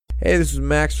Hey, this is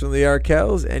Max from the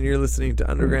Arkells, and you're listening to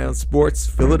Underground Sports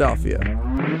Philadelphia.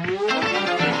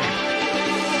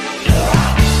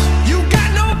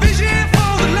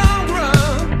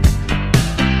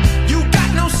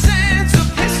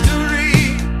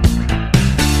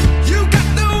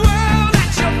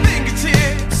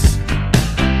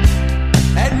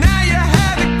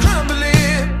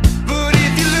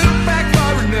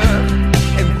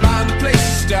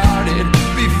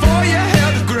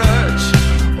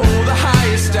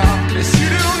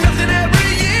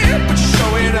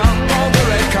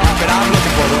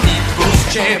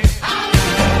 Champ.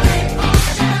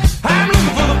 I'm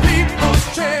looking for the people's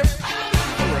champ.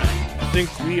 All right. I think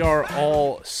we are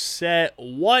all set.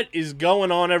 What is going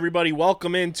on, everybody?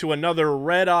 Welcome into another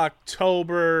Red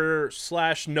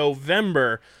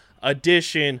October/November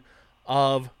edition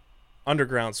of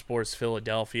Underground Sports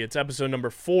Philadelphia. It's episode number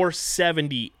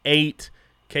 478.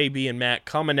 KB and Matt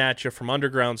coming at you from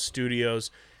Underground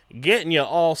Studios, getting you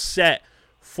all set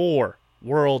for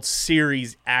World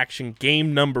Series action.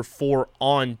 Game number 4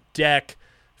 on deck.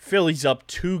 Phillies up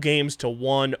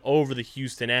 2-1 over the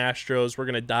Houston Astros. We're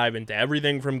going to dive into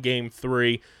everything from Game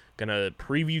 3. Going to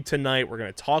preview tonight. We're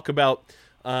going to talk about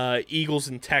Eagles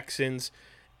and Texans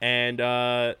and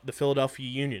the Philadelphia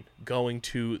Union going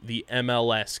to the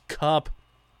MLS Cup.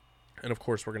 And, of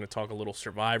course, we're going to talk a little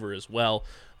Survivor as well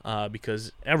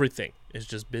because everything is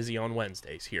just busy on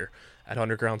Wednesdays here at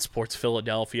Underground Sports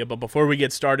Philadelphia. But before we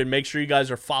get started, make sure you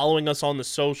guys are following us on the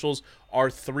socials. Our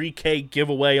 3K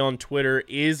giveaway on Twitter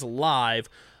is live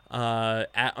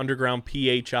at Underground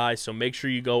PHI, so make sure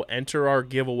you go enter our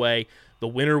giveaway. The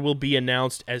winner will be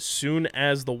announced as soon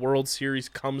as the World Series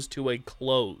comes to a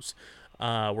close.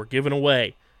 We're giving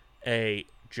away a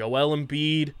Joel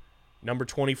Embiid number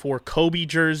 24 Kobe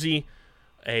jersey,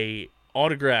 a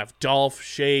autographed Dolph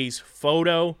Schayes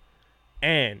photo,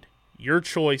 and your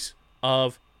choice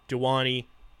of Duany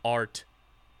art.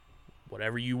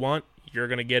 Whatever you want, you're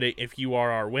going to get it if you are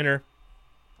our winner.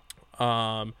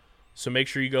 So make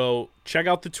sure you go check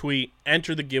out the tweet,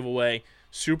 enter the giveaway.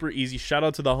 Super easy. Shout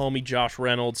out to the homie Josh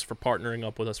Reynolds for partnering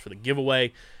up with us for the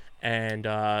giveaway. And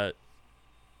we're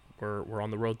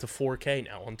on the road to 4K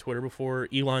now on Twitter before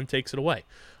Elon takes it away.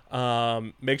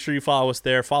 Make sure you follow us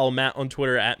there. Follow Matt on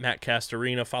Twitter at Matt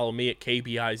Castorina. Follow me at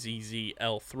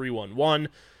KBIZZL311.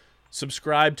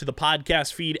 Subscribe to the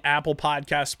podcast feed, Apple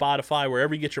Podcasts, Spotify,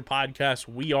 wherever you get your podcasts.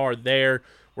 We are there.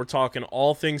 We're talking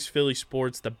all things Philly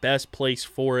sports, the best place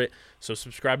for it. So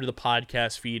subscribe to the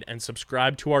podcast feed and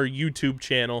subscribe to our YouTube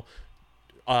channel.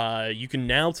 You can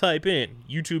now type in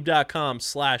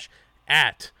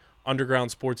youtube.com/at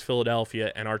Underground Sports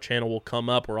Philadelphia, and our channel will come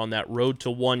up. We're on that road to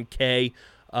 1K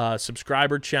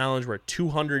subscriber challenge. We're at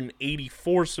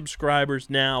 284 subscribers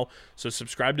now. So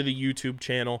subscribe to the YouTube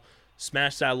channel.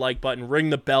 Smash that like button, ring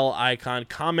the bell icon,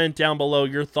 comment down below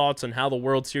your thoughts on how the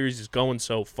World Series is going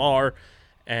so far,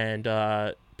 and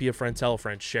be a friend, tell a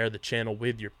friend, share the channel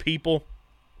with your people.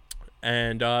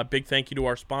 And big thank you to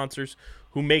our sponsors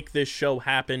who make this show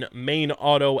happen: Main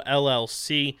Auto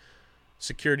LLC,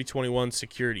 Security 21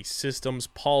 Security Systems,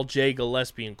 Paul J.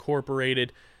 Gillespie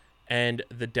Incorporated, and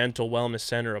the Dental Wellness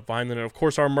Center of Vineland. And, of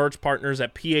course, our merch partners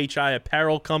at PHI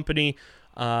Apparel Company.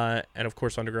 And, of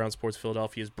course, Underground Sports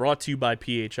Philadelphia is brought to you by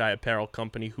PHI Apparel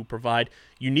Company, who provide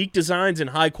unique designs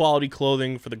and high-quality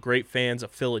clothing for the great fans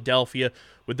of Philadelphia.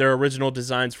 With their original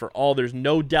designs for all, there's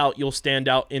no doubt you'll stand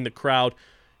out in the crowd.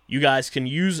 You guys can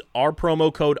use our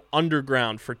promo code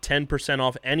UNDERGROUND for 10%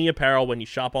 off any apparel when you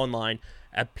shop online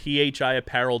at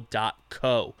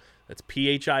phiapparel.co. That's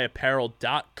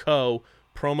phiapparel.co,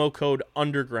 promo code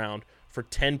UNDERGROUND for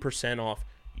 10% off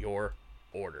your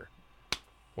order.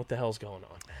 What the hell's going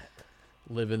on, Matt?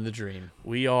 Living the dream.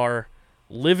 We are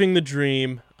living the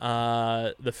dream.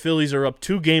 The Phillies are up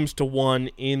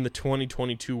 2-1 in the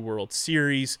 2022 World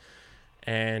Series,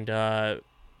 and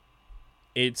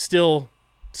it still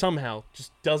somehow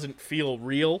just doesn't feel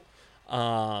real.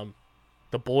 The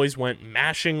boys went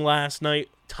mashing last night,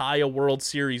 tie a World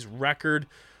Series record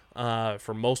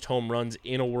for most home runs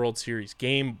in a World Series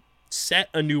game, set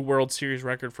a new World Series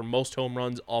record for most home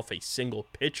runs off a single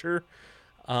pitcher.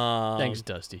 Thanks,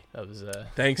 Dusty. That was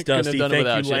thanks, Dusty.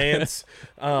 Thank you, you. Lance.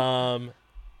 But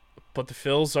the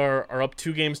Phils are up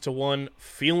 2-1,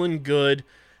 feeling good,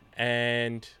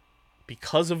 and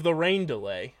because of the rain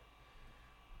delay,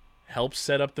 helps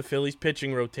set up the Phillies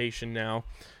pitching rotation now.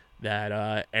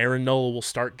 That Aaron Nola will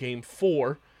start Game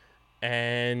 4,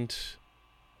 and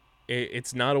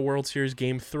it's not a World Series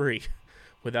Game 3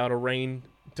 without a rain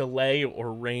delay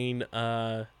or rain,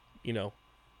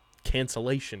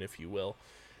 cancellation, if you will.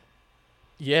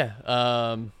 Yeah,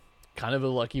 kind of a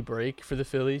lucky break for the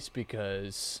Phillies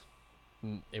because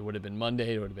it would have been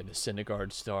Monday. It would have been a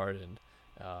Syndergaard start, and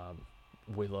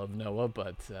we love Noah,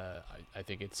 but I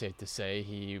think it's safe to say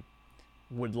he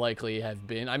would likely have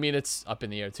been. I mean, it's up in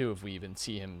the air too if we even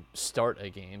see him start a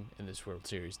game in this World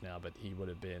Series now, but he would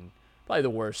have been probably the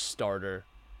worst starter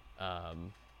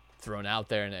thrown out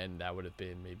there, and that would have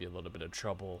been maybe a little bit of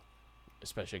trouble,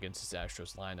 especially against this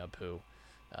Astros lineup, who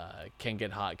can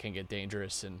get hot, can get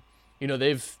dangerous, and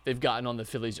they've gotten on the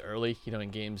Phillies early, in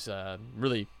games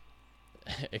really,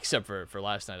 except for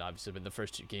last night, obviously, but the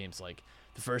first two games, like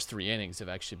the first 3 innings have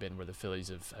actually been where the Phillies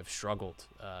have struggled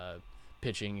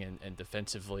pitching and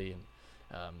defensively,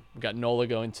 and we've got Nola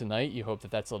going tonight. You hope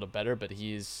that that's a little better, but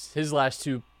his last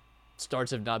 2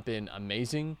 starts have not been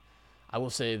amazing. I will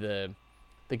say the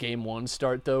game 1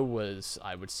 start though was,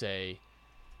 I would say,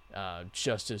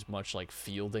 just as much like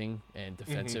fielding and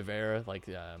defensive error, like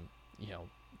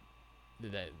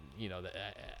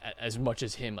as much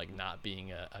as him like not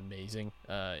being amazing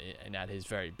and at his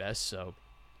very best. So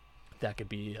that could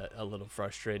be a little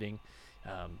frustrating,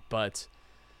 but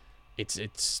it's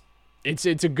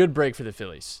a good break for the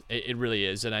Phillies. It really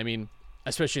is, and I mean,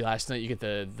 especially last night, you get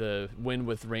the win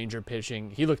with Ranger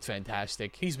pitching. He looked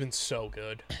fantastic. He's been so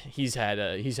good. He's had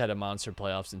a monster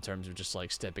playoffs in terms of just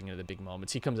like stepping into the big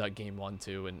moments. He comes out game 1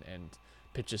 too and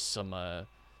pitches some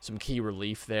key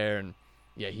relief there, and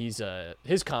yeah,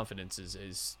 his confidence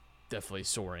is definitely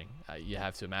soaring. You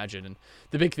have to imagine, and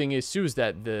the big thing is too is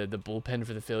that the bullpen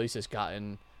for the Phillies has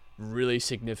gotten really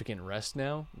significant rest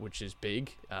now, which is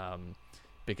big,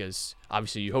 because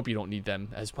obviously you hope you don't need them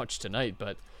as much tonight,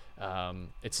 but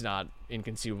it's not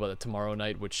inconceivable that tomorrow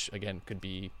night, which again could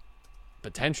be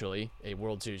potentially a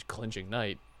World Series clinching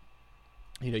night,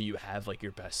 you have like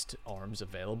your best arms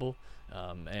available,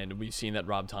 and we've seen that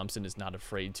Rob Thompson is not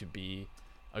afraid to be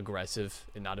aggressive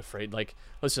and not afraid. Like,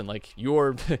 listen, like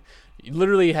you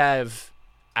literally have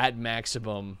at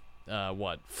maximum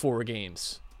 4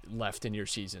 games left in your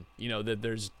season.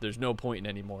 That there's no point in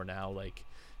anymore now. Like,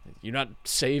 you're not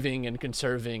saving and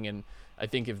conserving, and I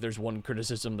think if there's one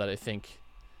criticism that I think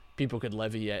people could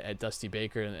levy at Dusty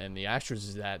Baker and the Astros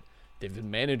is that they've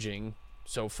been managing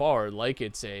so far like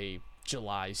it's a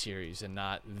July series and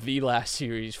not the last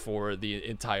series for the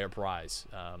entire prize.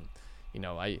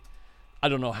 I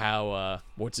don't know how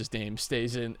what's his name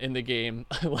stays in the game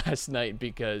last night,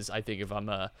 because I think if I'm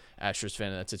a Astros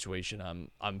fan in that situation,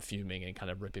 I'm fuming and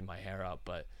kind of ripping my hair out.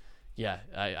 But yeah,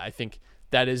 I think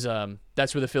that is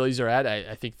that's where the Phillies are at.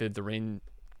 I think that the rain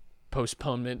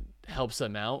postponement helps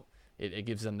them out. It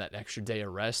gives them that extra day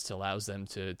of rest, allows them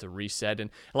to reset, and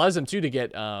allows them too to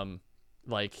get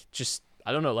just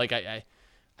I don't know, like I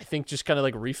think just kind of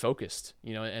like refocused,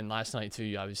 and last night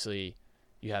too, obviously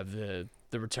you have the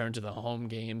return to the home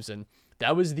games, and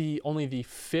that was only the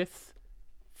 5th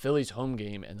Phillies home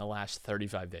game in the last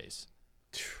 35 days.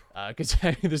 Because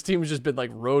this team has just been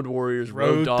like road warriors,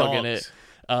 road dogging it.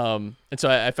 And so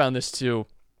I found this too.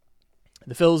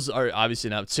 The Phils are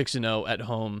obviously now 6-0 at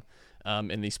home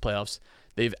in these playoffs.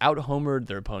 They've out-homered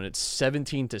their opponents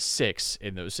 17-6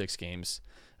 in those 6 games.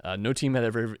 No team had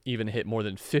ever even hit more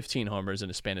than 15 homers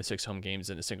in a span of 6 home games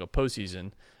in a single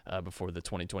postseason before the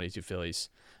 2022 Phillies.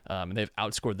 And they've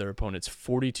outscored their opponents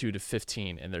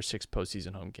 42-15 in their 6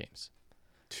 postseason home games.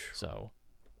 So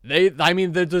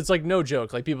there's like no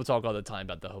joke. Like, people talk all the time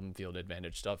about the home field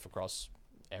advantage stuff across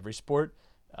every sport.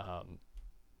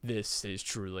 This is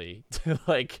truly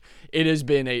like, it has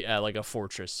been a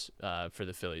fortress for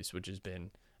the Phillies, which has been,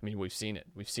 I mean, we've seen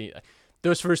it.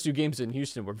 Those first 2 games in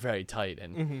Houston were very tight,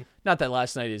 and not that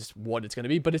last night is what it's going to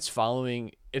be, but it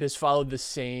has followed the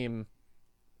same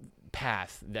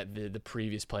path that the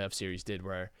previous playoff series did,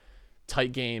 where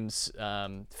tight games,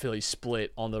 Phillies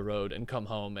split on the road and come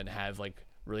home and have like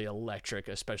really electric,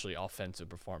 especially offensive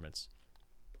performance.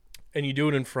 And you do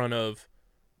it in front of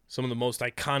some of the most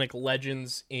iconic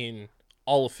legends in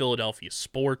all of Philadelphia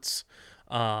sports.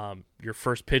 Your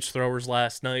first pitch throwers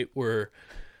last night were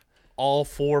all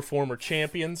 4 former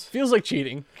champions. Feels like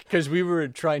cheating, because we were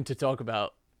trying to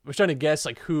guess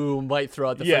like who might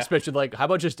throw out the first pitch, and like, how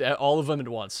about just all of them at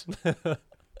once?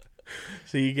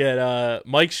 So you get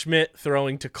Mike Schmidt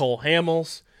throwing to Cole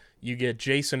Hamels. You get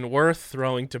Jason Worth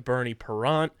throwing to Bernie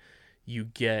Parent. You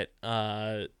get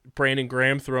Brandon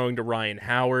Graham throwing to Ryan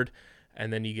Howard.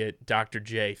 And then you get Dr.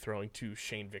 J throwing to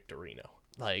Shane Victorino.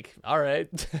 Like, all right,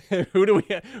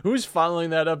 who's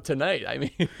following that up tonight? I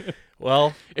mean,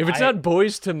 well, if it's not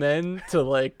Boys to Men to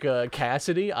like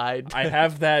Cassidy, I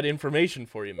have that information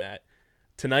for you, Matt.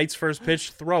 Tonight's first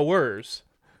pitch throwers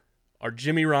are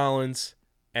Jimmy Rollins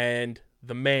and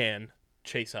the man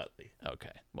Chase Utley.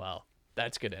 Okay, well,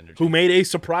 That's good energy. who made a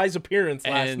surprise appearance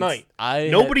last And night. I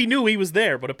Nobody knew he was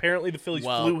there, but apparently the Phillies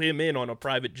Well- flew him in on a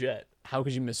private jet. How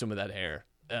could you miss him with that hair?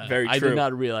 Very I true. did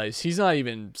not realize he's not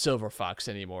even Silver Fox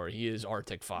anymore. He is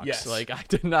Arctic Fox. Yes. Like I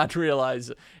did not realize,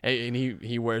 and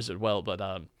he wears it well. But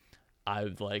I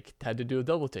like had to do a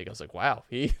double take. I was like, wow,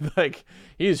 he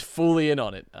is fully in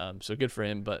on it. So good for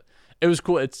him. But it was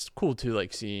cool. It's cool too,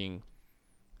 like seeing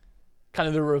kind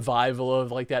of the revival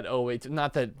of like that 08.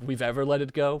 Not that we've ever let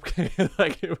it go.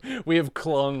 Like we have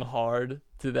clung hard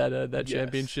to that Yes.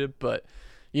 championship, but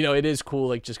it is cool.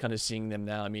 Like just kind of seeing them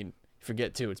now. I mean,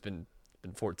 forget too. It's been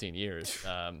 14 years.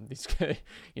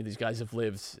 These guys have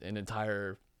lived an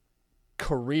entire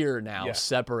career now Yeah.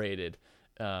 separated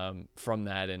from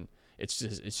that, and it's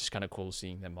just kind of cool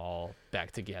seeing them all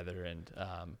back together. And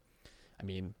I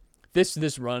mean,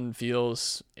 this run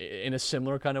feels in a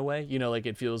similar kind of way. Like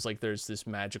it feels like there's this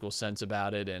magical sense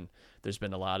about it, and there's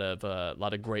been a lot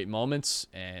of great moments.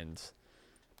 And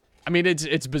I mean,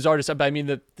 it's bizarre to say, but I mean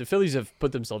the Phillies have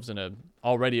put themselves in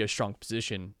already a strong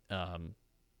position.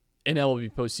 In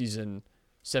MLB postseason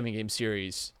 7-game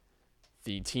series,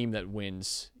 the team that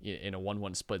wins in a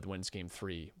 1-1 split wins Game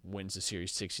 3 wins the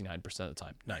series 69% of the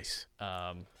time. Nice.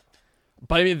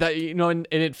 But I mean that and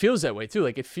it feels that way too.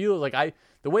 Like it feels like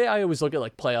the way I always look at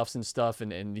like playoffs and stuff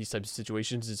and these types of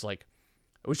situations is like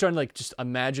I was trying to like just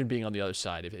imagine being on the other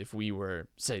side if we were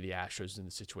say the Astros in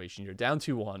the situation. You're down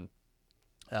 2-1,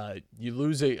 you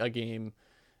lose a game.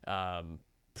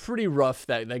 Pretty rough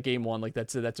that game 1. Like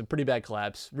that's a pretty bad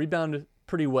collapse. Rebound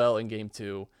pretty well in game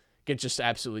 2. Get just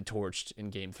absolutely torched in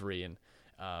game 3, and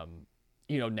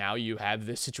now you have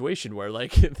this situation where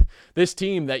like this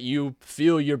team that you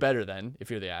feel you're better than if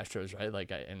you're the Astros, right?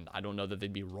 Like and I don't know that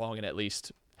they'd be wrong in at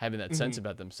least having that sense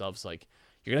about themselves. Like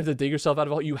you're gonna have to dig yourself out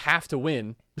of all. You have to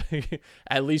win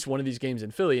at least one of these games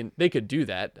in Philly, and they could do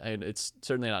that. And it's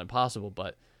certainly not impossible,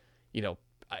 but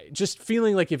just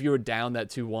feeling like if you were down that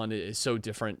 2-1 is so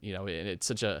different, and it's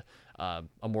such a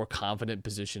more confident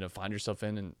position to find yourself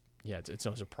in. And yeah, it's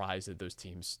no surprise that those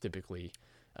teams typically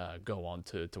go on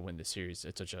to win the series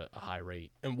at such a high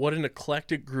rate. And what an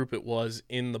eclectic group it was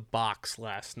in the box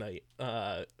last night.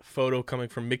 Photo coming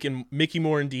from Mickey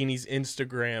Morandini's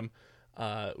Instagram.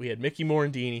 We had Mickey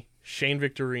Morandini, Shane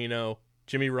Victorino,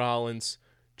 Jimmy Rollins,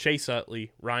 Chase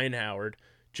Utley, Ryan Howard,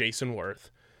 Jason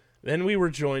Worth. Then we were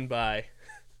joined by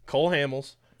Cole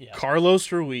Hamels,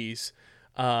 Carlos Ruiz,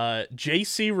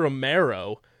 J.C.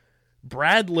 Romero,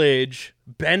 Brad Lidge,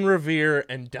 Ben Revere,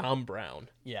 and Dom Brown.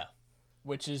 Yeah,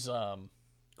 which is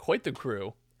quite the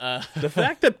crew. The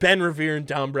fact that Ben Revere and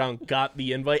Dom Brown got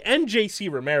the invite, and J.C.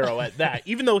 Romero at that,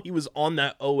 even though he was on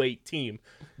that 08 team,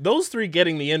 those three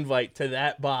getting the invite to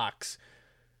that box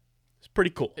is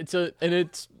pretty cool. It's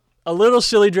a little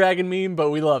silly dragon meme,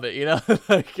 but we love it,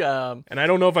 like, and I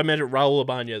don't know if I mentioned Raul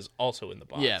Ibanez also in the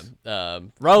box. yeah, Who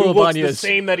Raul looks the Ibanez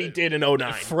same that he did in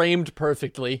 09. framed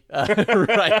perfectly,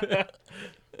 right?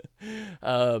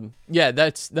 Yeah,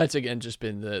 that's again just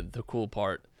been the cool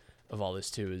part of all this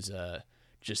too is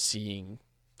just seeing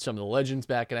some of the legends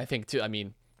back, and I think too, I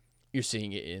mean, you're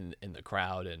seeing it in the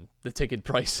crowd and the ticket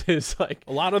prices. Like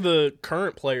A lot of the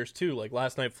current players too, like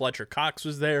last night Fletcher Cox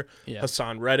was there. Yeah.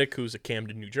 Hassan Reddick, who's a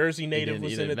Camden, New Jersey native,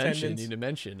 was in attendance. Need to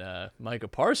mention Micah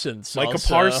Parsons. Micah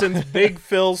also. Parsons, big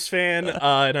Phils fan,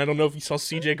 and I don't know if you saw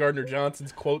C.J.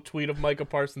 Gardner-Johnson's quote tweet of Micah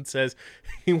Parsons says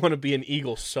he want to be an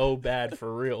Eagle so bad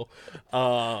for real.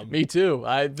 Me too.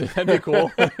 That'd be cool.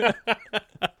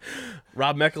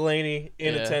 Rob McElhaney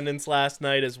in attendance last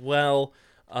night as well.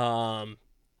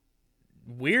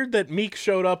 Weird that Meek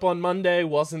showed up on Monday,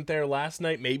 wasn't there last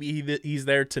night. Maybe he's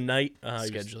there tonight.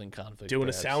 Scheduling conflict. Doing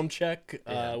perhaps. a sound check,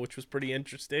 which was pretty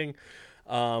interesting.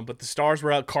 But the Stars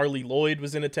were out. Carly Lloyd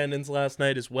was in attendance last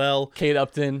night as well. Kate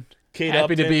Upton.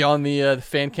 Happy to be on the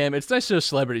fan cam. It's nice to know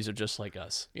celebrities are just like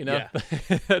us. Yeah.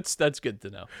 that's good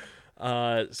to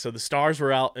know. So the Stars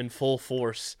were out in full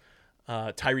force.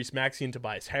 Tyrese Maxey and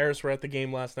Tobias Harris were at the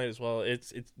game last night as well.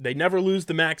 It's they never lose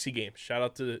the Maxey game. Shout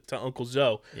out to Uncle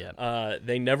Zoe. Yeah.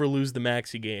 They never lose the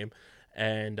Maxey game,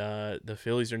 and the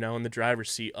Phillies are now in the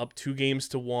driver's seat, up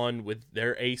 2-1 with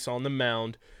their ace on the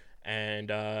mound,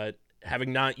 and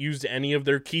having not used any of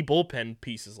their key bullpen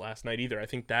pieces last night either. I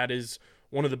think that is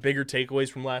one of the bigger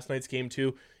takeaways from last night's game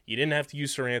too. You didn't have to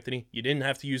use Sir Anthony. You didn't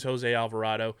have to use Jose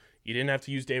Alvarado. You didn't have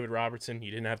to use David Robertson.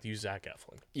 You didn't have to use Zach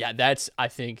Eflin. Yeah, that's, I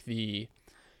think,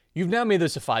 you've now made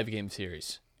this a 5-game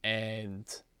series, and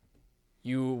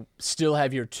you still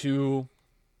have your 2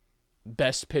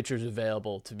 best pitchers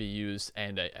available to be used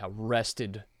and a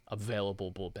rested,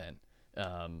 available bullpen.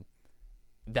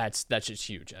 That's just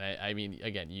huge. And I mean,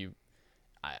 again,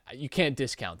 you can't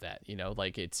discount that.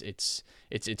 Like it's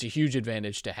a huge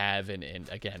advantage to have. And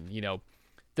again,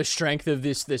 the strength of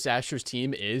this Astros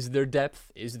team is their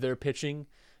depth, is their pitching,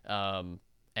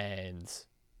 and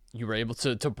you were able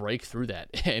to break through that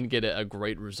and get a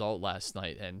great result last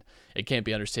night. And it can't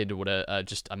be understated what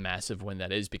just a massive win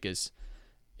that is, because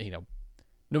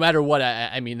no matter what,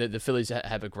 I mean, the Phillies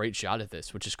have a great shot at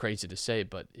this, which is crazy to say,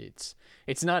 but it's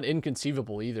not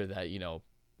inconceivable either that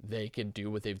they can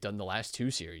do what they've done the last two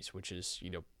series, which is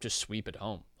just sweep at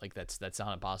home. Like that's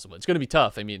not impossible. It's going to be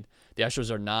tough. I mean, the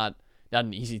Astros are not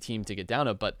an easy team to get down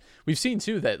at, but we've seen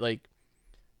too that like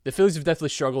the Phillies have definitely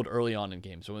struggled early on in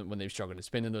games when they've struggled. It's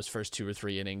been in those first 2 or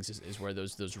 3 innings is where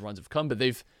those runs have come, but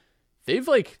they've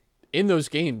like in those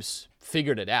games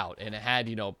figured it out and it had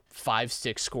 5-6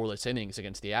 scoreless innings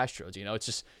against the Astros. It's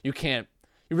just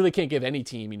you really can't give any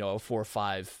team, a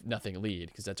 4-5-0 lead,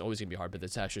 because that's always going to be hard. But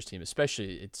this Astros team,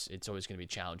 especially, it's always going to be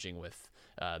challenging with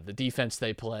the defense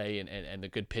they play and the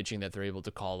good pitching that they're able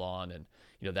to call on, and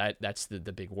that's the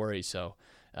big worry. So,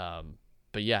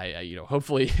 but yeah,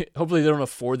 hopefully they don't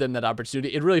afford them that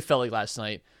opportunity. It really felt like last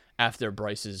night after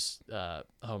Bryce's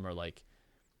homer, like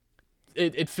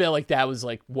it felt like that was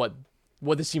like what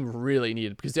this team really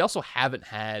needed, because they also haven't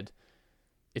had.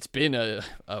 It's been a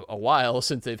while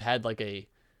since they've had like a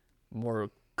more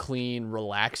clean,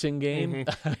 relaxing game.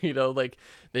 Like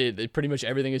they pretty much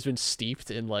everything has been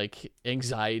steeped in like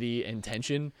anxiety and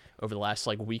tension over the last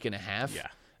like week and a half.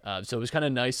 Yeah. So it was kind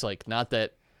of nice, like not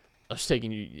that I was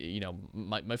taking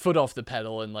my foot off the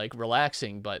pedal and like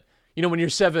relaxing, but when you're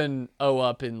 7-0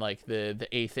 up in like the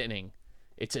 8th inning,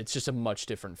 it's just a much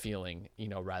different feeling,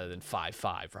 rather than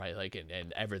 5-5, right? Like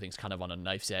and everything's kind of on a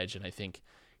knife's edge, and I think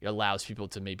it allows people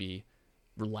to maybe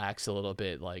relax a little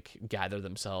bit, like gather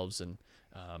themselves, and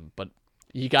but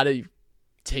you got to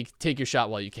take your shot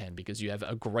while you can, because you have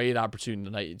a great opportunity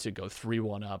tonight to go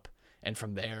 3-1 up, and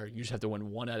from there you just have to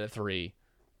win 1 out of 3,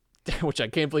 which I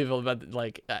can't believe about.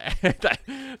 Like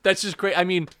that's just great. I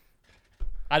mean,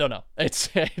 I don't know. It's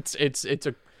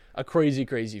a crazy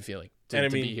feeling to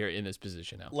be here in this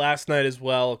position now. Last night as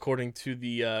well, according to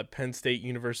the Penn State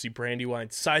University Brandywine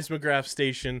seismograph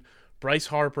station, Bryce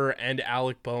Harper and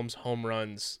Alec Boehm's home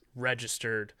runs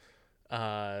registered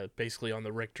basically on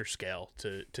the Richter scale.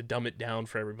 To dumb it down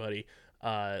for everybody,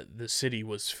 the city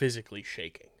was physically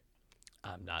shaking.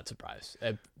 I'm not surprised.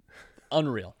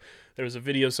 Unreal. There was a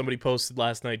video somebody posted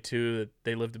last night, too, that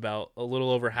they lived about a little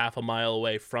over half a mile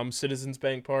away from Citizens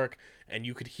Bank Park, and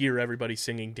you could hear everybody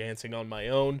singing Dancing on My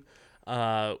Own,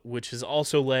 which has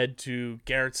also led to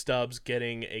Garrett Stubbs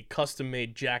getting a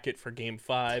custom-made jacket for Game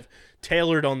 5,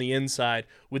 tailored on the inside,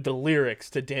 with the lyrics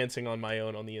to Dancing on My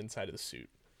Own on the inside of the suit.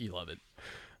 You love it.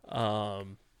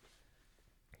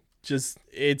 Just,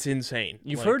 it's insane.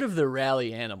 You've heard of the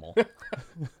rally animal.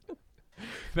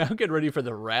 Now get ready for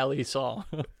the rally song.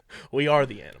 We are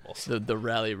the animals. The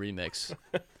rally remix.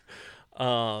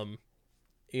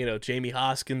 Jamie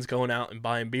Hoskins going out and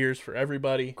buying beers for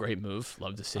everybody. Great move.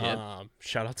 Love to see it.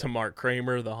 Shout out to Mark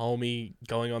Kramer, the homie,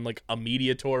 going on like a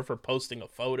media tour for posting a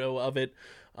photo of it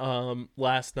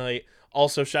last night.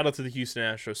 Also, shout out to the Houston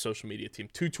Astros social media team.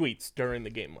 2 tweets during the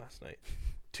game last night.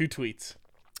 2 tweets.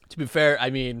 To be fair,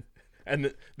 I mean,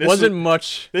 and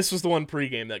much. This was the one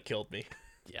pregame that killed me.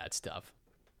 Yeah, it's tough.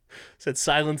 Said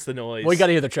silence the noise. Well, you got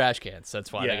to hear the trash cans.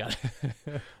 That's why they got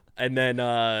it. And then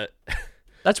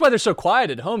that's why they're so quiet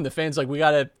at home. The fans we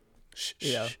got to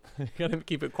got to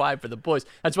keep it quiet for the boys.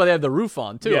 That's why they have the roof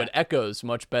on too. Yeah. It echoes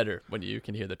much better when you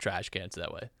can hear the trash cans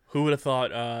that way. Who would have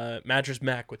thought Mattress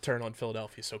Mac would turn on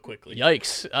Philadelphia so quickly?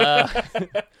 Yikes.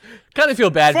 Kind of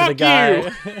feel bad for the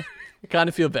guy. You. Kind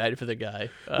of feel bad for the guy.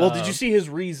 Well, did you see his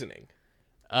reasoning?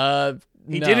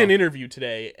 He did an interview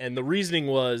today, and the reasoning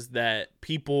was that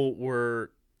people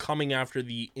were coming after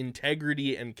the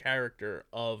integrity and character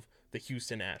of the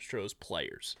Houston Astros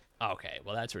players. Okay,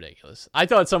 well that's ridiculous. I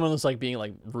thought someone was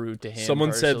being rude to him. Someone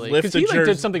personally. said lift the he jersey.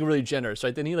 Did something really generous,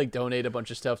 right? Didn't he donate a bunch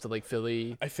of stuff to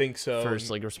Philly? I think so. First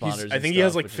responders. I think he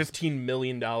has $15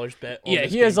 million bet. On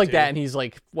he has that, and he's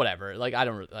whatever. I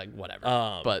don't whatever.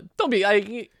 But don't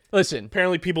be. Listen.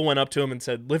 Apparently, people went up to him and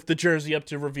said, "Lift the jersey up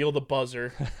to reveal the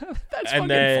buzzer." That's and fucking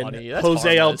then funny. That's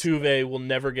Jose harmless. Altuve will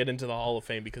never get into the Hall of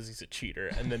Fame because he's a cheater,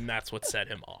 and then that's what set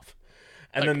him off.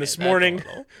 And then this morning,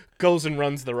 goes and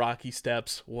runs the Rocky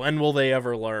Steps. When will they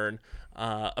ever learn?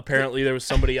 Apparently, there was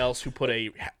somebody else who put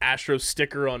a Astros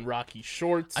sticker on Rocky's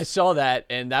shorts. I saw that,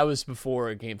 and that was before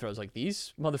a game throw. I was like,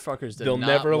 these motherfuckers did They'll not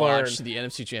never watch learn. the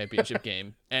NFC Championship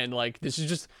game. And, this is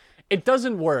just... It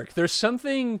doesn't work. There's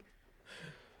something...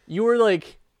 You were,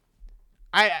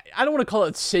 I don't want to call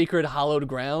it sacred hallowed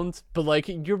ground, but like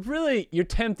you're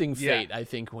tempting fate, I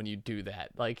think, when you do that.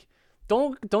 Like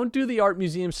don't do the art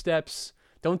museum steps,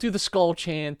 don't do the skull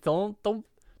chant, don't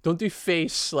do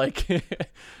face like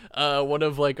one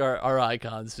of like our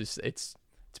icons. It's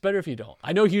better if you don't.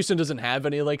 I know Houston doesn't have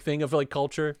any like thing of like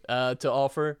culture to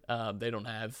offer. They don't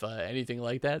have anything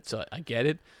like that, so I get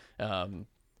it.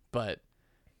 But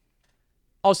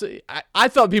also, I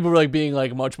thought people were like being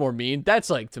like much more mean. That's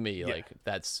like, to me, like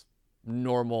that's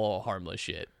normal, harmless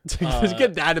shit. To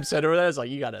get that upset over that, it's like,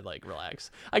 you gotta like relax.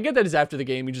 I get that it's after the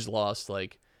game, you just lost,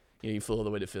 like, you know, you flew all the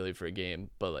way to Philly for a game,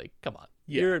 but like, come on,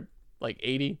 you're like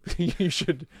 80. You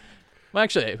should. Well,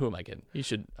 actually, who am I kidding? You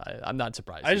should. I'm not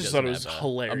surprised. I just thought it was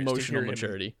hilarious. Emotional to hear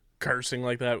maturity. Him cursing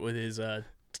like that with his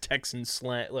Texan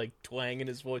slant, like twang in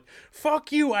his voice.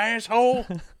 Fuck you, asshole.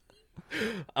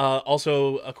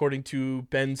 Also, according to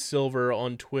Ben Silver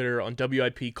on Twitter, on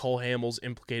WIP, Cole Hamels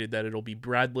implicated that it'll be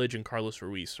Brad Lidge and Carlos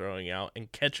Ruiz throwing out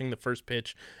and catching the first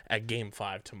pitch at Game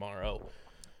 5 tomorrow.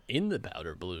 In the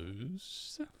Powder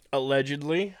Blues.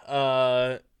 Allegedly.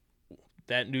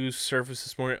 That news surfaced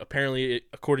this morning. Apparently,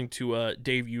 according to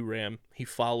Dave Uram, he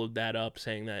followed that up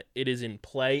saying that it is in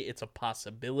play. It's a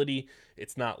possibility.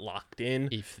 It's not locked in.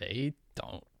 If they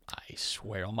don't, I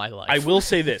swear on my life. I will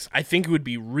say this. I think it would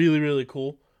be really, really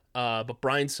cool. But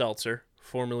Brian Seltzer,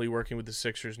 formerly working with the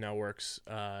Sixers, now works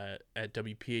at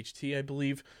WPHT, I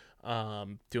believe,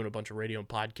 doing a bunch of radio and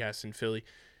podcasts in Philly.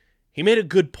 He made a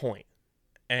good point,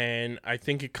 and I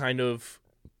think it kind of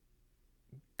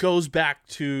goes back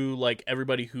to like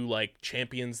everybody who like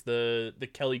champions the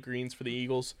Kelly Greens for the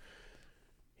Eagles.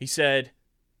 He said,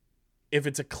 if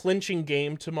it's a clinching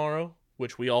game tomorrow,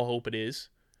 which we all hope it is,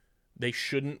 they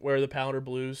shouldn't wear the powder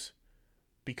blues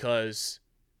because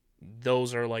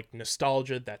those are like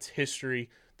nostalgia. That's history.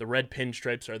 The red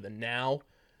pinstripes are the now.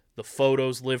 The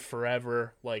photos live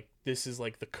forever. Like, this is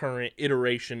like the current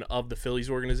iteration of the Phillies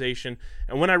organization.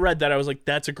 And when I read that, I was like,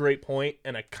 that's a great point,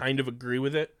 and I kind of agree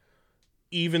with it.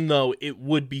 Even though it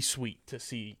would be sweet to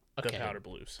see the powder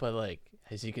blues. But, like,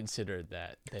 has he considered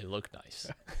that they look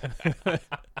nice? I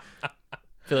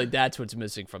feel like that's what's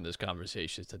missing from this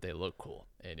conversation, is that they look cool,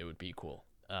 and it would be cool.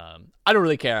 I don't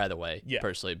really care either way,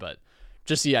 personally, but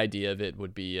just the idea of it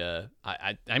would be,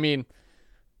 I mean,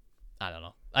 I don't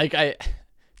know. Like, I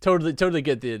totally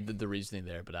get the reasoning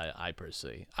there, but I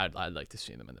personally, I'd like to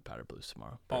see them in the powder blues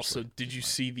tomorrow. Also, did you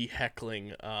see the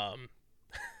heckling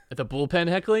at the bullpen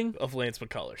heckling of Lance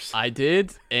McCullers? I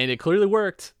did, and it clearly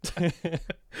worked.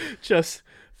 Just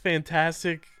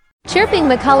fantastic. Chirping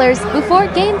McCullers before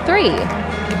Game 3.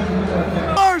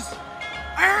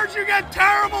 I heard you get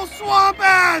terrible swamp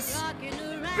ass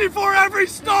before every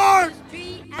start.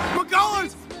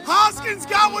 McCullers, Hoskins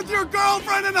got with your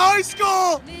girlfriend in high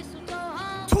school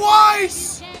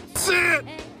twice. Shit.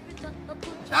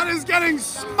 That is getting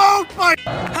smoked by.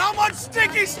 How much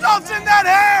sticky stuff's in that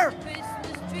hair?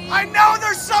 I know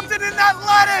there's something in that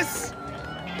lettuce.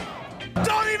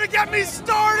 Don't even get me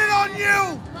started on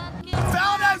you.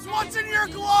 Valdez, what's in your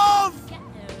glove?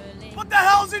 What the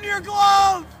hell's in your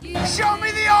glove? Show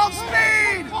me the off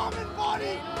speed.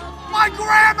 My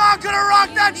grandma could have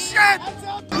rocked that shit.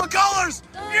 McCullers,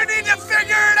 you need to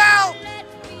figure it out.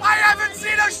 I haven't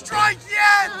seen a strike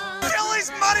yet.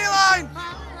 Phillies money line.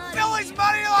 Phillies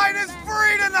money line is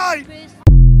free tonight.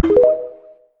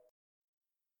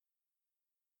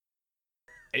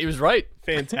 He was right.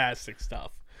 Fantastic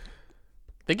stuff.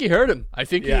 I think he heard him. I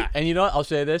think and you know what? I'll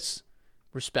say this.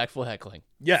 Respectful heckling.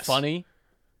 Yes. Funny.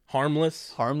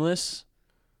 Harmless.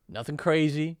 Nothing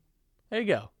crazy. There you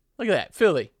go. Look at that.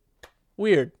 Philly.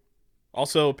 Weird.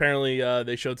 Also, apparently,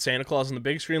 they showed Santa Claus on the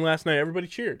big screen last night. Everybody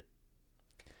cheered.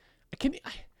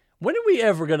 When are we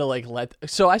ever gonna like let?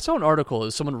 So I saw an article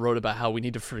that someone wrote about how we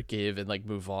need to forgive and like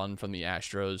move on from the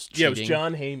Astros cheating. Yeah, it was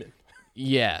John Heyman.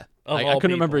 Yeah, I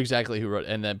couldn't remember exactly who wrote,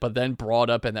 but then brought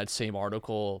up in that same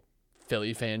article,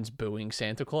 Philly fans booing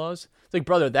Santa Claus. It's like,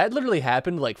 brother, that literally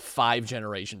happened like 5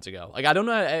 generations ago. Like, I don't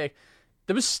know,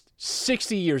 that was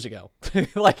 60 years ago.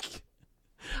 Like,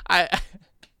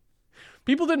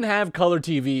 people didn't have color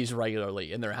TVs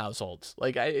regularly in their households.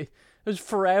 Like, it was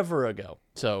forever ago.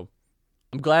 So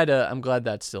I'm glad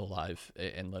that's still alive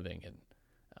and living, and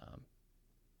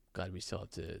glad we still have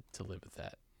to live with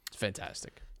that. It's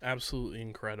fantastic. Absolutely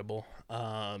incredible.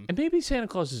 And maybe Santa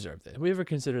Claus deserved it. Have we ever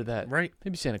considered that? Right.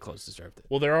 Maybe Santa Claus deserved it.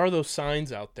 Well, there are those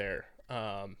signs out there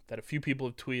that a few people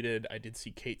have tweeted. I did see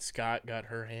Kate Scott got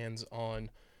her hands on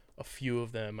a few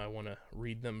of them. I want to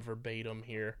read them verbatim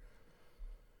here.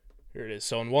 Here it is.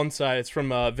 So on one side, it's from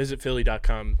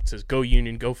visitphilly.com. It says, "Go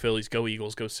Union, go Phillies, go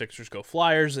Eagles, go Sixers, go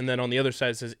Flyers." And then on the other side,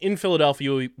 it says, "In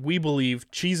Philadelphia, we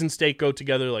believe cheese and steak go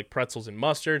together like pretzels and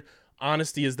mustard.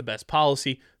 Honesty is the best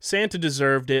policy. Santa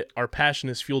deserved it. Our passion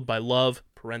is fueled by love,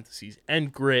 parentheses,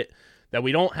 and grit. That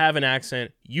we don't have an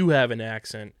accent. You have an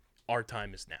accent. Our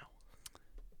time is now."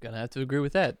 Gonna have to agree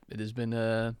with that. It has been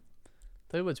tell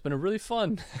you what, it's been a really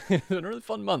fun, it's been a really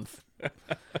fun month.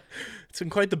 It's been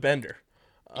quite the bender.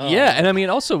 Yeah, and I mean,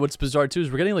 also what's bizarre too is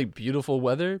we're getting like beautiful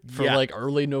weather for Yeah. like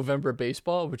early November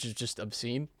baseball, which is just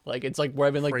obscene. Like it's like we're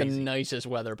having like Crazy. the nicest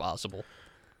weather possible.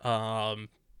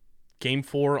 Game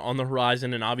 4 on the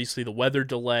horizon, and obviously the weather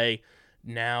delay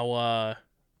now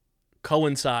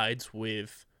coincides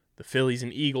with the Phillies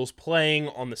and Eagles playing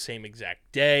on the same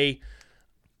exact day.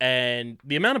 And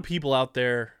the amount of people out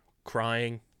there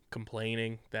crying,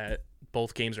 complaining that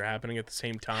both games are happening at the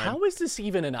same time. How is this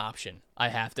even an option? I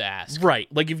have to ask. Right.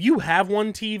 Like, if you have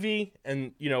one TV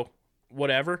and,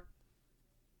 whatever,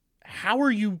 how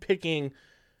are you picking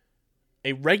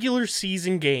a regular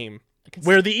season game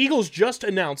where the Eagles just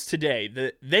announced today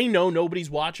that they know nobody's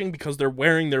watching because they're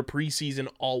wearing their preseason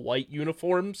all-white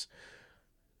uniforms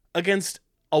against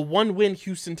a one-win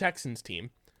Houston Texans team,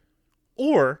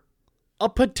 or a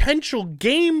potential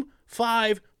Game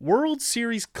 5 World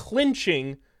Series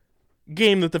clinching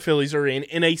game that the Phillies are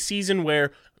in a season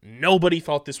where nobody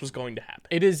thought this was going to happen?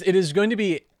 It is going to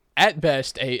be at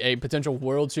best a potential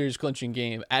World Series clinching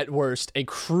game, at worst a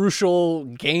crucial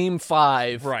Game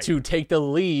 5 Right. to take the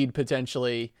lead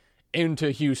potentially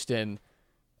into Houston.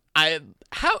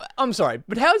 I'm sorry,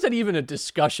 but how is that even a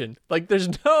discussion? Like there's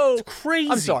no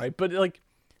crazy. I'm sorry, but like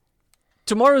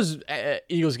tomorrow's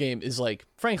Eagles game is like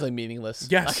frankly meaningless.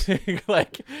 Yes.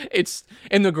 Like it's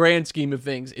in the grand scheme of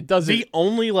things, it doesn't The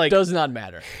only does not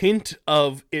matter. hint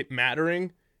of it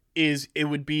mattering is it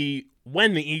would be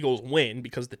when the Eagles win,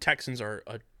 because the Texans are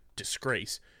a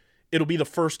disgrace. It'll be the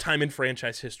first time in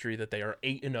franchise history that they are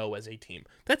 8-0 as a team.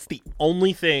 That's the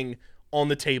only thing on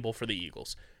the table for the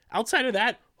Eagles. Outside of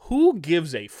that, who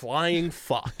gives a flying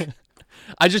fuck?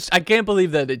 I can't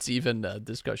believe that it's even a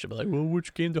discussion. But like, well,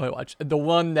 which game do I watch? The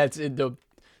one that's in the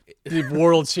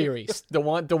World Series, the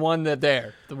one The one that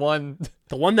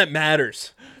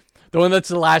matters. the one that's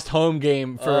the last home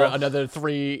game for another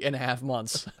 3.5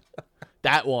 months.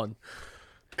 That one.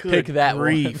 Good Pick that one.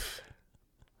 grief.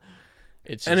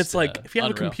 It's And just, it's like, if you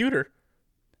have unreal. a computer,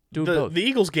 Do the both.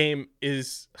 Eagles game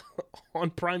is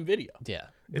on Prime Video. Yeah,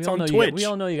 It's all on know Twitch. we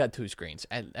all know you got 2 screens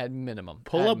at minimum.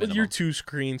 Pull At up with your minimum. 2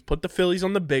 screens, put the Phillies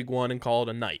on the big one, and call it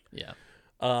a night. Yeah.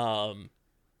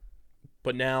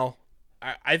 But now,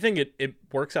 I think it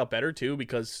works out better too,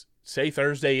 because say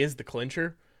Thursday is the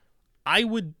clincher, I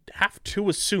would have to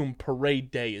assume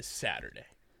parade day is Saturday.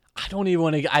 I don't even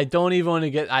want to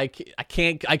get. I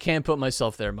can't put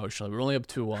myself there emotionally. We're only up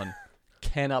 2-1.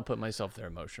 Cannot put myself there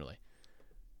emotionally.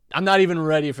 I'm not even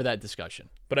ready for that discussion.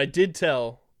 But I did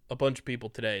tell a bunch of people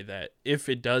today that if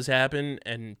it does happen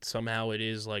and somehow it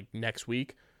is like next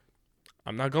week,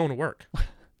 I'm not going to work.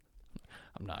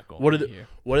 I'm not going. What are to they, here.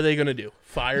 what are they going to do?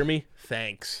 Fire me?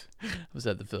 Thanks. Was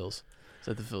that the Phils? Was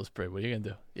that the Phils parade? What are you gonna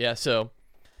do? Yeah. So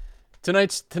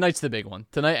tonight's the big one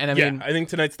tonight, and I think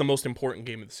tonight's the most important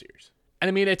game of the series.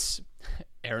 it's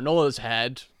Aaron Nola's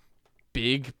had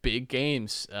big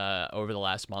games over the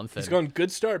last month. He's and- gone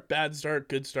good start, bad start,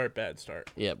 good start, bad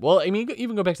start. Yeah, well, I mean,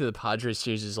 even go back to the Padres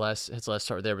series. His last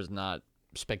start there was not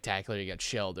spectacular. He got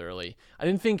shelled early. I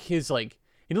didn't think he didn't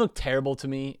look terrible to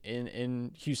me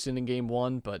in Houston in Game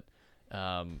 1, but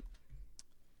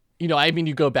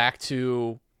you go back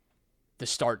to the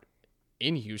start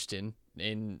in Houston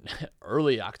in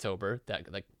early October that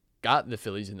got the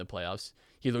Phillies in the playoffs.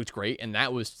 He looked great, and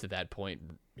that was to that point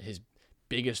his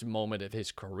biggest moment of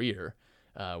his career.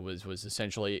 Was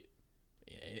essentially,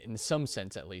 in some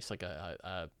sense at least, like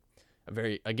a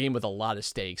game with a lot of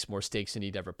stakes, more stakes than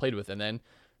he'd ever played with. And then,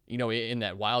 in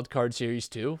that wild card series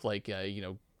too,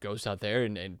 goes out there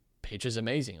and pitches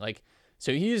amazing.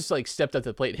 So he's stepped up to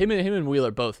the plate. Him and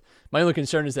Wheeler both. My only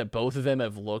concern is that both of them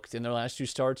have looked in their last 2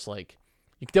 starts.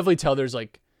 You can definitely tell there's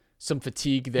some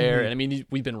fatigue there. Mm-hmm. And I mean,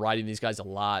 we've been riding these guys a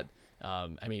lot.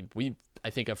 I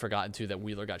think I've forgotten too that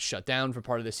Wheeler got shut down for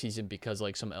part of the season because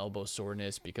some elbow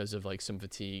soreness, because of some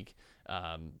fatigue,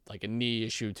 a knee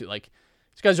issue too.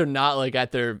 These guys are not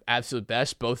at their absolute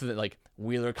best. Both of them,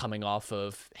 Wheeler coming off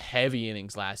of heavy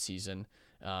innings last season,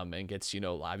 and gets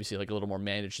obviously a little more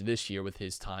managed this year with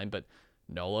his time. But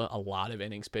Nola, a lot of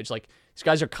innings pitched. These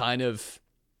guys are kind of.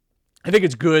 I think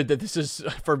it's good that this is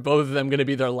for both of them going to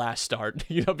be their last start,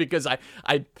 because I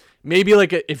maybe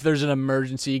if there's an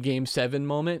emergency Game 7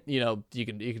 moment, you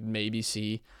could maybe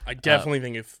see. I definitely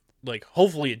think if like,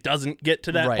 hopefully it doesn't get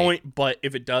to that Right. point, but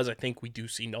if it does, I think we do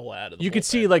see Nola out of the You could bullpen.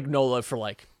 see like Nola for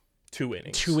like 2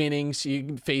 innings. 2 innings. You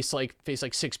can face like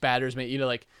 6 batters. Maybe,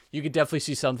 like you could definitely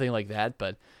see something like that.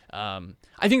 But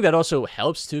I think that also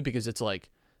helps too, because it's like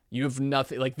you have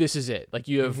nothing. Like this is it. Like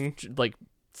you have like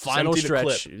final empty the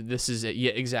stretch. clip. This is it.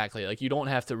 Yeah, exactly. Like you don't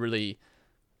have to really.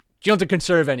 You don't have to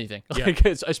conserve anything. Yeah. Like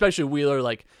especially Wheeler.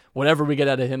 Like whatever we get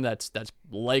out of him, that's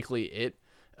likely it.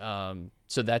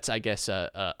 So that's, I guess,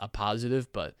 a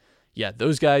positive. But yeah,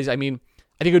 those guys. I mean,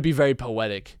 I think it would be very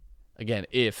poetic. Again,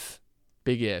 if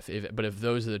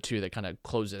those are the two that kind of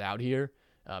close it out here,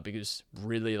 because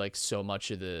really like so much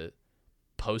of the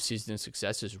postseason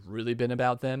success has really been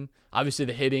about them. Obviously,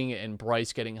 the hitting and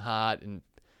Bryce getting hot, and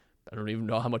I don't even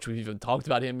know how much we've even talked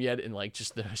about him yet in like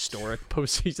just the historic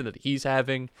postseason that he's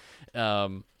having.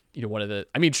 One of the,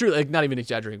 I mean, truly, like not even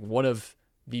exaggerating, one of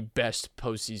the best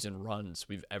postseason runs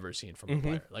we've ever seen from a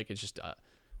player. Like it's just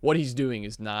what he's doing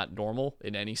is not normal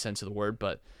in any sense of the word.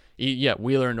 But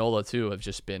Wheeler and Nola too have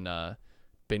just been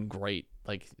great.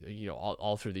 Like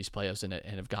all through these playoffs and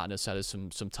have gotten us out of some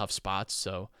tough spots.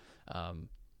 So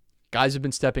guys have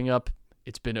been stepping up.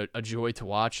 It's been a joy to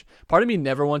watch. Part of me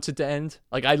never wants it to end.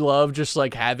 Like I love just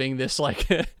like having this like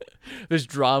this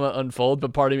drama unfold,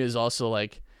 but part of me is also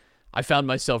like I found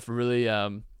myself really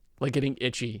like getting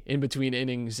itchy in between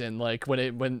innings, and like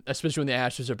when especially when the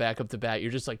Astros are back up to bat,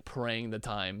 you're just like praying the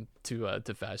time to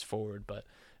fast forward. But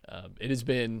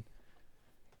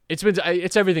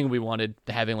it's everything we wanted,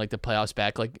 having like the playoffs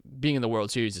back. Like being in the World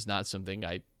Series is not something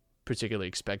I particularly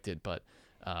expected, but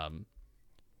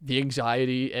the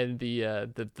anxiety and the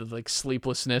like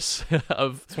sleeplessness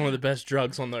of It's one of the best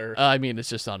drugs on the earth. I mean, it's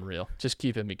just unreal. Just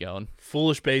keeping me going.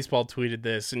 Foolish Baseball tweeted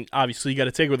this, and obviously you got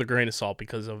to take it with a grain of salt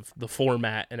because of the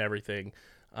format and everything.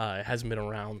 It hasn't been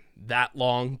around that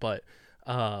long, but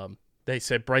they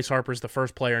said Bryce Harper is the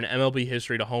first player in MLB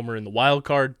history to homer in the wild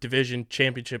card, division,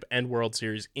 championship, and World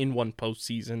Series in one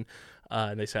postseason.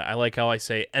 And they said, I like how I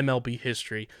say MLB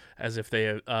history as if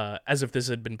this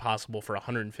had been possible for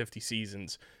 150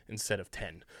 seasons instead of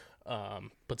 10.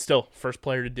 But still, first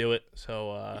player to do it.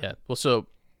 So Yeah. Well, so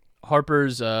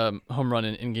Harper's home run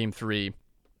in Game 3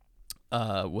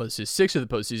 was his 6th of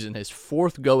the postseason, his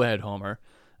 4th go-ahead homer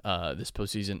this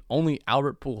postseason. Only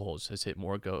Albert Pujols has hit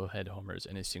more go-ahead homers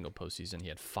in a single postseason. He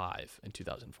had 5 in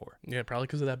 2004. yeah, probably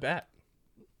because of that bat.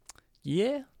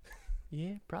 Yeah,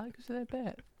 probably because of that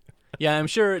bat. Yeah, I'm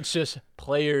sure it's just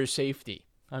player safety.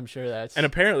 I'm sure that's... And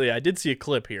apparently, I did see a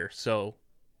clip here, so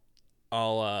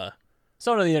I'll It's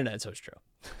not on the internet, so it's true.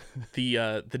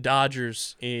 the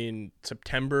Dodgers in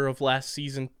September of last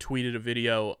season tweeted a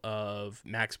video of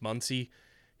Max Muncy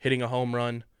hitting a home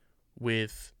run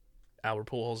with Albert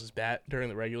Pujols' bat during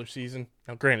the regular season.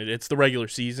 Now, granted, it's the regular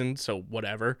season, so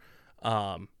whatever.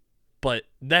 But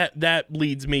that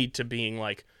leads me to being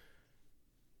like,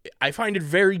 I find it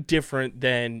very different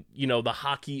than, the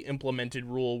hockey implemented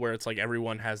rule where it's like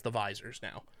everyone has the visors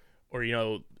now. Or,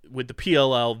 with the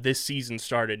PLL, this season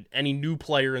started, any new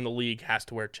player in the league has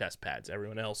to wear chest pads.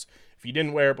 Everyone else, if you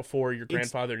didn't wear it before, you're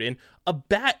grandfathered in. A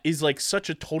bat is like such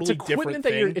a totally different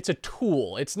thing. It's a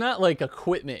tool. It's not like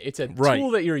equipment. It's a Right.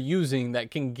 tool that you're using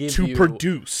that can give to you...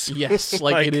 produce. Yes,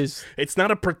 like it is... It's not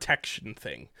a protection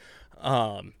thing.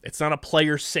 It's not a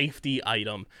player safety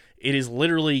item. It is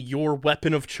literally your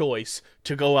weapon of choice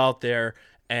to go out there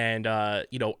and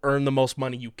earn the most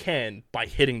money you can by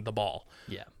hitting the ball.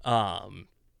 Yeah.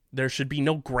 There should be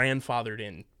no grandfathered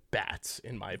in bats,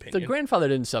 in my The opinion. grandfather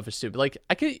didn't suffer stupid. Like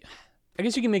I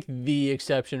guess you can make the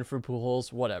exception for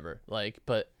Pujols, whatever. Like,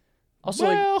 but also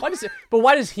Well-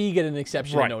 why does he get an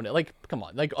exception? Right. And no one, like, come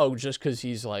on, like, just because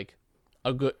he's like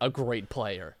a great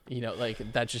player,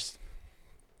 like that just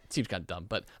seems kind of dumb.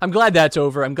 But I'm glad that's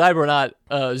over. I'm glad we're not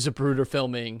Zapruder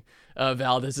filming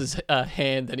Valdez's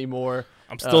hand anymore.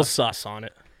 I'm still sus on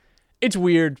it. It's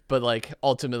weird, but like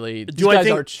ultimately, these I guys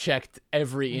think- are checked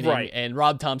every inning, Right. and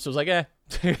Rob Thompson was like, "Eh."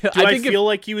 Do I feel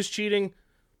like he was cheating?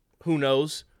 Who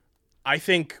knows? I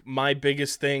think my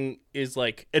biggest thing is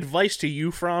like advice to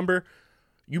you, Fromber.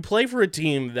 You play for a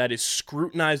team that is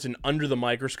scrutinized and under the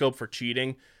microscope for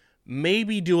cheating.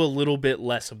 Maybe do a little bit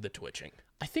less of the twitching.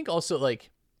 I think also like,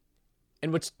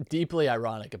 and what's deeply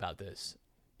ironic about this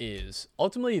is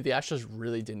ultimately the Astros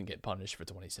really didn't get punished for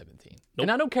 2017. Nope.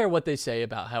 And I don't care what they say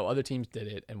about how other teams did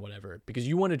it and whatever, because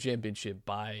you won a championship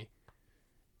by,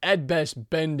 at best,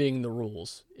 bending the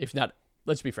rules. If not,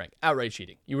 let's be frank, outright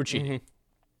cheating. You were cheating.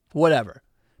 Whatever.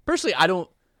 Personally,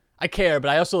 I care, but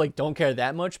I also like don't care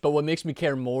that much. But what makes me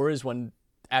care more is when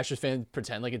Astros fans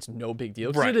pretend like it's no big deal.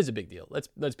 Because Right. it is a big deal.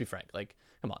 Let's be frank. Like,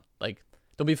 come on. Like,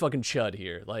 don't be fucking chud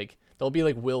here. Like, don't be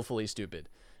like willfully stupid.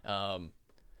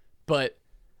 But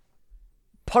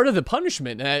part of the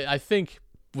punishment, and I think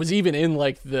was even in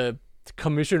like the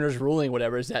commissioner's ruling,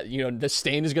 whatever, is that, the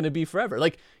stain is going to be forever.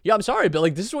 Like, yeah, I'm sorry, but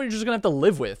like this is what you're just going to have to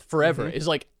live with forever. Is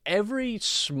like every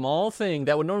small thing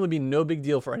that would normally be no big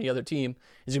deal for any other team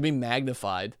is going to be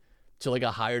magnified to like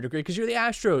a higher degree because you're the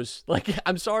Astros. Like,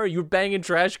 I'm sorry, you're banging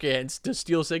trash cans to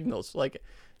steal signals. Like,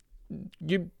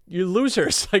 you're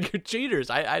losers. Like, you're cheaters.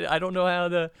 I don't know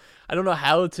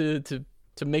how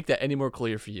to make that any more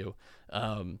clear for you.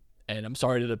 And I'm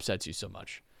sorry that upsets you so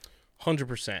much.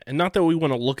 100%. And not that we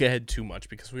want to look ahead too much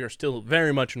because we are still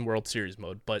very much in World Series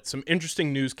mode, but some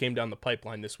interesting news came down the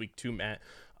pipeline this week too, Matt,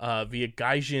 via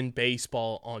Gaijin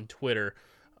Baseball on Twitter,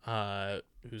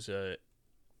 who's a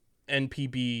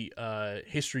NPB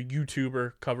history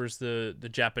YouTuber, covers the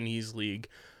Japanese league.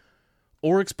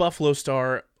 Oryx Buffalo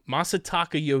star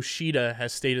Masataka Yoshida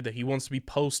has stated that he wants to be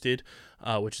posted,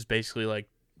 which is basically like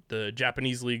the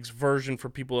Japanese league's version for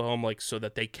people at home, like so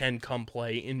that they can come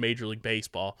play in Major League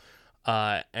Baseball.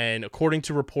 And according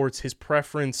to reports, his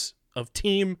preference of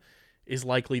team is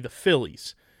likely the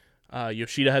Phillies.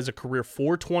 Yoshida has a career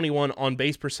 .421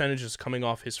 on-base percentages coming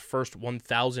off his first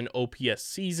 1,000 OPS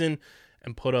season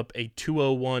and put up a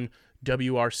 .201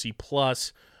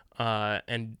 WRC+.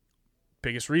 And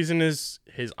biggest reason is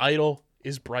his idol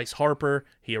is Bryce Harper.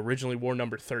 He originally wore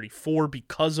number 34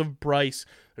 because of Bryce.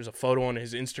 There's a photo on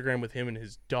his Instagram with him and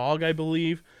his dog, I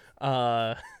believe,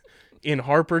 in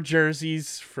Harper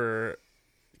jerseys for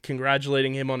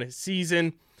congratulating him on his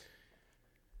season.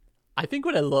 I think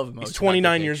what I love most He's 29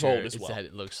 about the years picture old as well. is that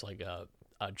it looks like a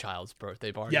child's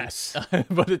birthday party. Yes.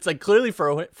 But it's like clearly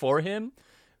for him,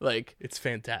 like, It's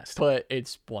fantastic. but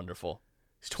it's wonderful.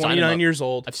 He's Sign him 29 up. years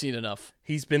old. I've seen enough.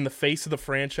 He's been the face of the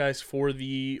franchise for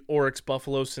the Oryx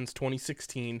Buffalo since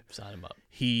 2016. Sign him up.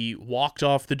 He walked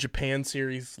off the Japan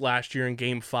series last year in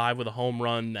Game 5 with a home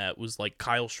run that was like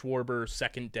Kyle Schwarber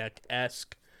second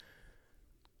deck-esque.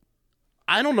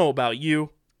 I don't know about you,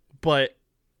 but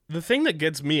the thing that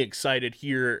gets me excited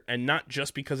here, and not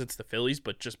just because it's the Phillies,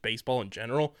 but just baseball in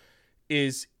general,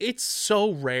 is it's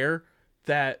so rare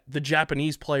that the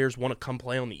Japanese players want to come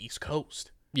play on the East Coast.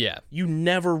 Yeah. You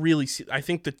never really see. I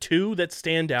think the two that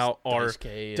stand out are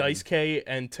Daisuke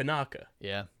and Tanaka.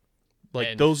 Yeah. Like,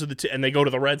 And- those are the two. And they go to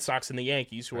the Red Sox and the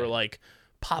Yankees, who are like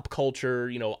pop culture,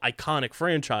 iconic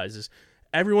franchises.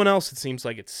 Everyone else, it seems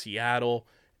like it's Seattle,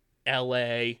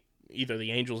 LA, either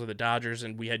the Angels or the Dodgers.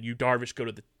 And we had Yu Darvish go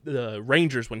to the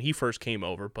Rangers when he first came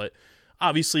over. But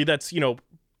obviously that's,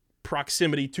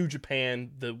 proximity to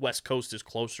Japan. The West Coast is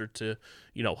closer to,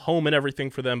 home and everything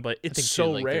for them. But I it's think so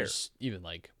too, like, rare. There's even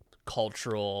like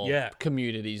cultural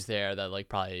communities there that like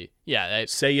probably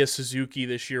Seiya Suzuki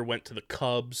this year went to the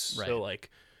Cubs. Right. So,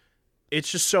 like, it's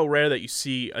just so rare that you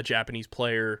see a Japanese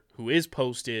player who is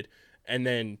posted and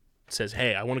then says,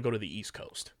 hey, I want to go to the East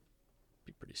Coast.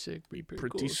 be pretty sick. Be Pretty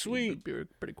cool sweet. Be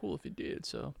pretty cool if you did.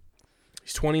 So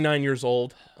He's 29 years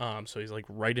old, so he's, like,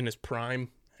 right in his prime.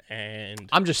 And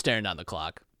I'm just staring down the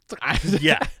clock.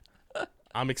 yeah,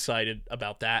 I'm excited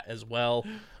about that as well.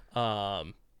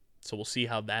 So we'll see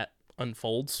how that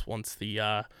unfolds once the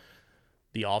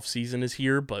off season is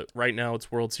here. But right now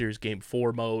it's World Series Game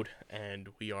 4 mode, and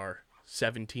we are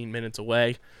 17 minutes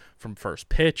away from first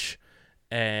pitch.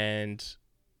 And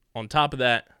on top of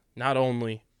that, not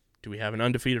only do we have an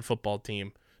undefeated football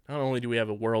team, not only do we have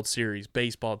a World Series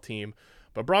baseball team,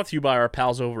 but brought to you by our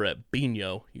pals over at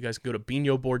Bino. You guys can go to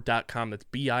binoboard.com. That's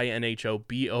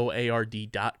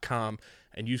BINHOBOARD.com.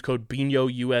 And use code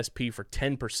BINOUSP for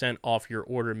 10% off your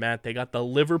order, Matt. They got the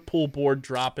Liverpool board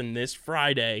dropping this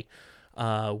Friday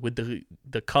with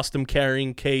the custom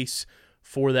carrying case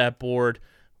for that board.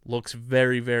 Looks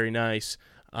very, very nice.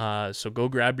 So go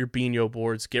grab your Bino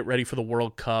boards. Get ready for the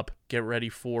World Cup. Get ready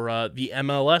for the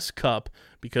MLS Cup,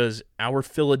 because our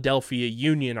Philadelphia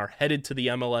Union are headed to the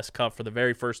MLS Cup for the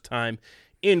very first time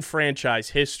in franchise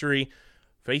history,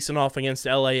 facing off against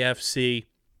LAFC.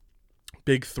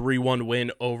 Big 3-1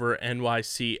 win over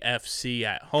NYCFC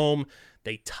at home.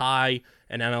 They tie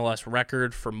an MLS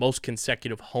record for most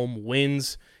consecutive home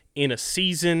wins in a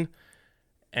season,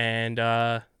 and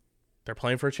they're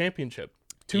playing for a championship.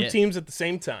 Two teams at the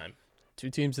same time. Two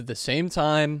teams at the same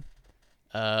time.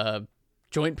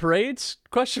 Joint parades?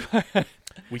 Question mark.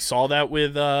 We saw that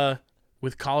with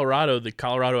Colorado, the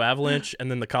Colorado Avalanche, and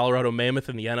then the Colorado Mammoth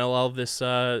in the NLL this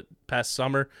past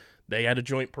summer. They had a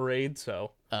joint parade,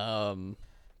 so the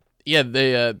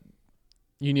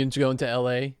Union's going to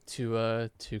LA to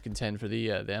contend for the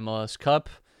MLS Cup.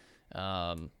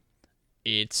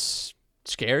 It's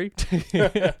scary.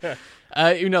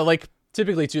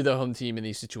 Typically too, the home team in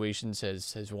these situations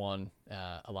has won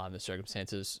a lot of the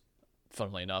circumstances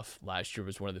funnily enough, last year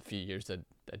was one of the few years that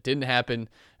didn't happen.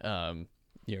 New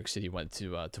York City went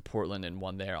to Portland and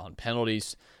won there on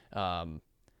penalties.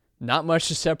 Not much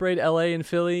to separate LA and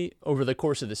Philly over the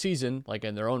course of the season, like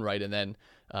in their own right, and then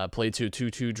played to a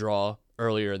 2-2 draw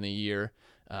earlier in the year.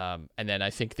 And then I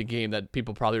think the game that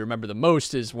people probably remember the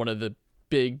most is one of the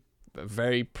big,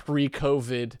 very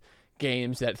pre-COVID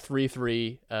games, that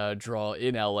 3-3 draw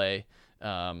in LA.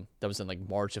 That was in like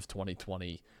March of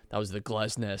 2020. That was the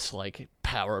Glesnes like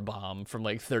power bomb from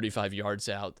like 35 yards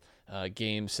out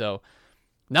game. So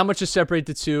not much to separate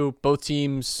the two. Both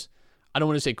teams, I don't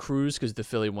want to say cruise because the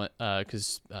Philly went, I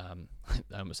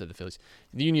almost said the Phillies.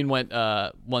 The Union went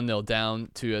 1-0 down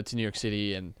to New York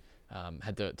City and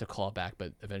had to claw back,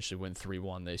 but eventually win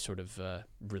 3-1. They sort of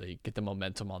really get the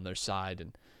momentum on their side.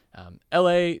 And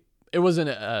LA, it wasn't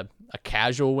a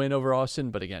casual win over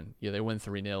Austin, but again, yeah, they win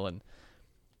 3-0. And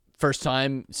first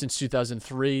time since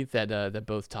 2003 that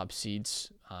both top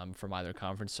seeds from either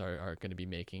conference are going to be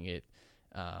making it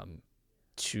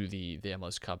to the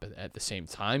MLS Cup at the same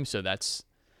time. So that's,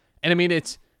 and I mean,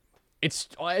 it's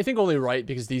I think only right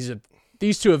because these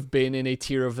two have been in a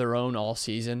tier of their own all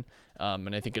season.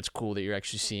 And I think it's cool that you're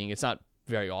actually seeing, it's not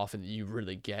very often that you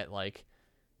really get like,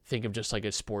 think of just like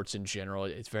a sports in general.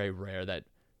 It's very rare that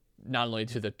not only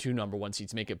do the two number one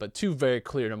seeds make it, but two very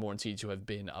clear number one seeds who have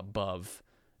been above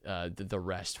the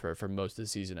rest for most of the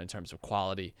season in terms of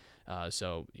quality.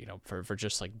 So, you know, for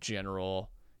just like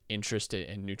general interest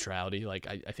and neutrality, like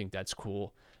I think that's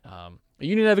cool.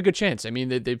 Union have a good chance. I mean,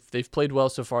 they've played well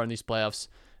so far in these playoffs.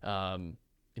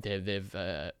 They've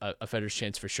a Fedder's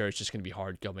chance for sure. It's just going to be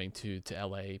hard going to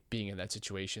LA, being in that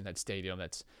situation, that stadium.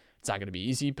 It's not going to be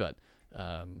easy, but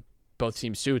both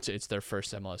teams too. It's their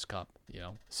first MLS Cup, you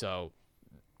know. So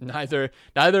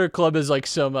neither club is like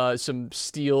some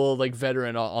steel like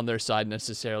veteran on their side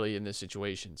necessarily in this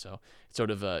situation. So it's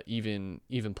sort of a even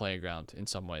playing ground in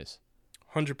some ways.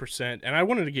 100%. And I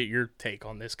wanted to get your take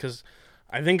on this because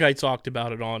I think I talked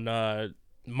about it on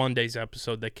Monday's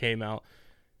episode that came out.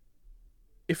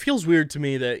 It feels weird to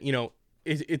me that, you know,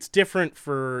 it's different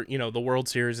for, you know, the World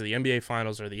Series or the NBA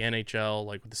Finals or the NHL,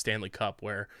 like with the Stanley Cup,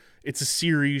 where it's a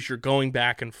series, you're going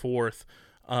back and forth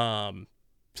to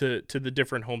the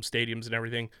different home stadiums and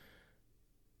everything.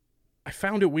 I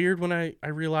found it weird when I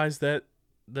realized that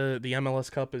the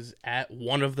MLS Cup is at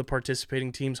one of the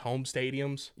participating teams' home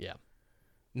stadiums. Yeah.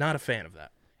 Not a fan of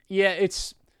that. Yeah,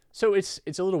 it's a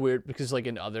little weird because like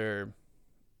in other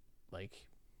like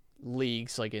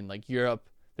leagues, like in like Europe,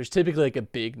 there's typically like a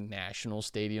big national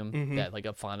stadium that like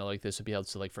a final like this would be held.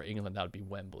 So like for England, that would be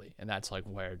Wembley. And that's like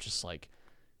where just like,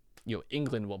 you know,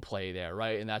 England will play there,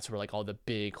 right? And that's where like all the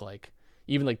big like,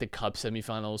 even like the cup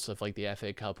semifinals of like the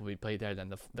FA Cup will be played there.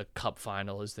 Then the cup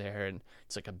final is there. And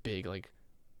it's like a big like,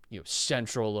 you know,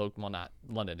 central, well, not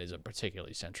London isn't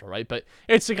particularly central, right? But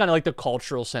it's kind of like the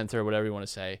cultural center, whatever you want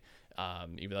to say,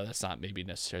 even though that's not maybe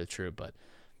necessarily true. But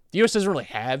the U.S. doesn't really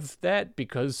have that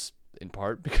in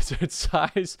part because of its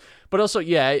size. But also,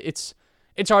 yeah, it's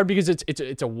hard because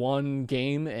it's a one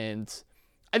game, and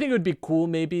I think it would be cool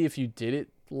maybe if you did it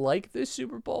like this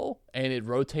Super Bowl and it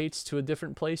rotates to a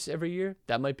different place every year.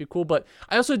 That might be cool. But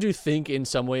I also do think in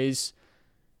some ways,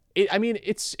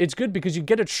 it's good because you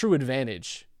get a true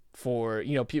advantage for,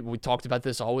 you know, people. We talked about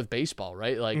this all with baseball,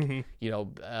 right? Like, you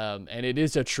know, and it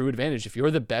is a true advantage. If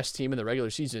you're the best team in the regular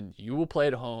season, you will play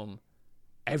at home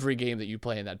every game that you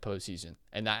play in that postseason.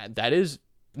 And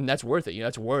that's worth it. You know,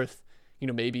 that's worth, you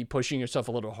know, maybe pushing yourself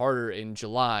a little harder in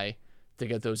July to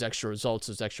get those extra results,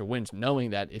 those extra wins, knowing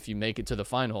that if you make it to the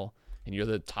final and you're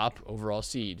the top overall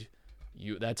seed,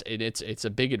 it's a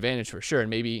big advantage for sure. And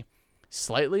maybe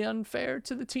slightly unfair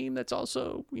to the team that's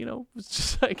also, you know, it's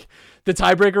just like the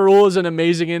tiebreaker rule isn't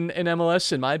amazing in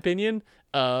MLS, in my opinion.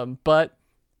 But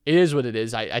it is what it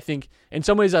is. I think in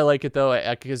some ways I like it though,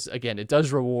 because again, it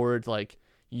does reward like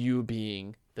you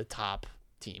being the top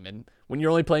team. And when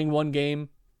you're only playing one game,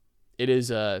 it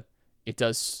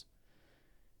does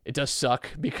suck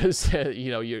because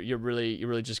you know, you're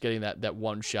really just getting that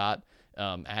one shot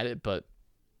at it. But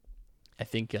I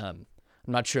think I'm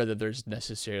not sure that there's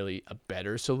necessarily a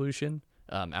better solution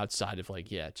outside of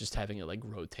like, yeah, just having it like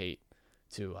rotate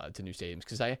to new stadiums.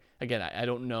 Because I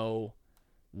don't know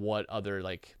what other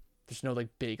like, there's no like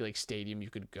big like stadium you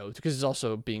could go to because it's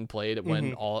also being played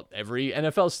when every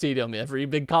NFL stadium, every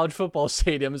big college football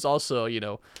stadium is also, you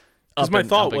know, because my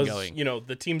thought was going. You know,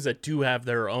 the teams that do have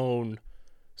their own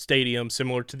stadium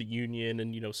similar to the Union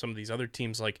and, you know, some of these other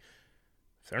teams, like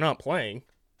if they're not playing,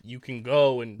 you can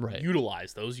go and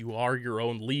utilize those. You are your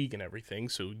own league and everything,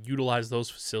 so utilize those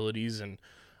facilities and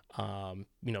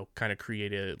you know, kind of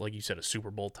create a, like you said, a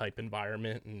Super Bowl type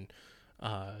environment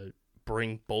and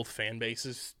bring both fan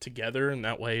bases together, and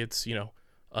that way it's,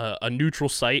 a neutral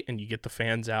site and you get the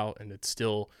fans out and it's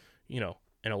still,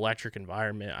 an electric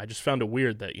environment. I just found it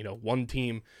weird that, one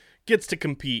team gets to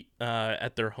compete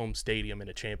at their home stadium in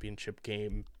a championship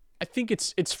game. I think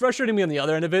it's frustrating me on the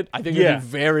other end of it. I think it'd be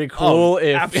very cool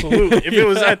if absolutely if it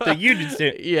was at the Union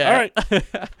Stadium. Yeah. All right.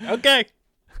 Okay.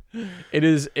 It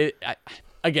is.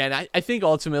 I think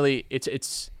ultimately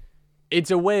it's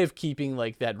a way of keeping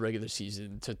like that regular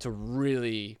season to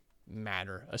really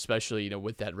matter, especially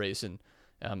with that race. And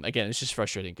again, it's just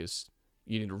frustrating because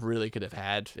Union really could have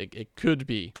had it could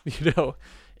be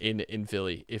in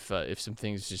Philly if some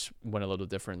things just went a little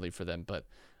differently for them. But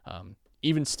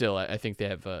even still, I think they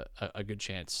have a good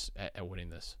chance at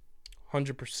winning this.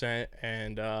 100%.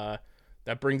 And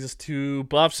that brings us to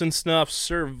Buffs and Snuff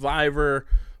Survivor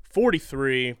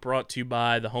 43, brought to you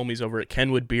by the homies over at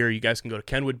Kenwood Beer. You guys can go to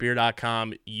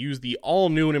kenwoodbeer.com, use the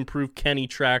all-new and improved Kenny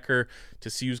tracker to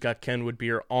see who's got Kenwood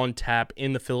Beer on tap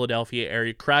in the Philadelphia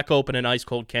area. Crack open an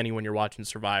ice-cold Kenny when you're watching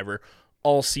Survivor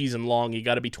all season long. You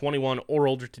got to be 21 or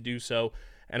older to do so.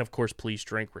 And, of course, please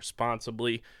drink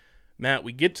responsibly. Matt,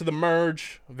 we get to the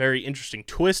merge. A very interesting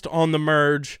twist on the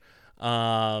merge.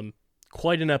 Quite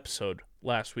an episode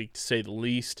last week, to say the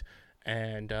least.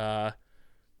 And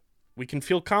we can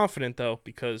feel confident, though,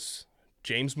 because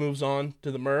James moves on to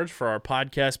the merge for our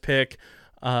podcast pick.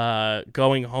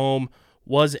 Going home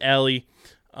was Ellie.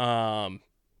 Quite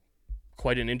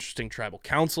an interesting tribal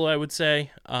council, I would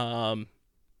say. But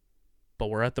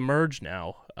we're at the merge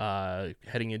now,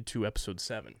 heading into episode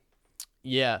 7.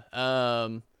 Yeah.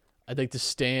 I'd like to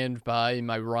stand by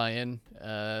my Ryan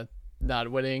not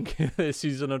winning this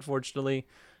season, unfortunately.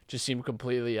 Just seemed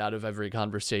completely out of every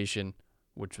conversation,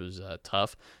 which was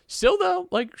tough. Still, though,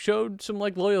 showed some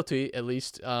loyalty at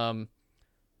least. I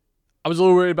was a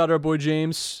little worried about our boy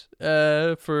James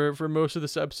for most of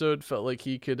this episode. Felt like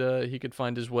he could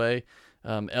find his way.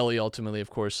 Ellie ultimately, of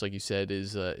course, like you said,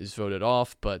 is voted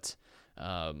off. But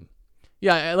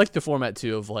yeah, I like the format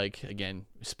too of again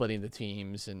splitting the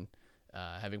teams and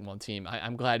having one team.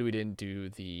 I'm glad we didn't do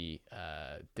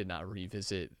did not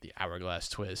revisit the hourglass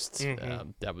twist.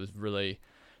 Mm-hmm. That was really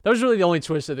the only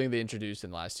twist I think they introduced in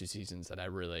the last 2 seasons that I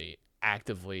really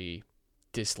actively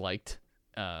disliked.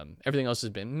 Everything else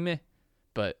has been meh,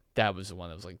 but that was the one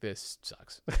that was like, this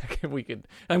sucks.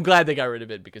 I'm glad they got rid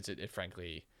of it because it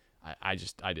frankly, I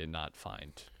did not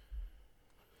find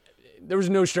there was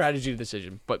no strategy to the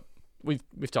decision, but we've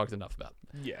talked enough about it.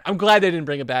 Yeah. I'm glad they didn't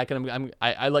bring it back, and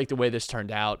I like the way this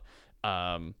turned out.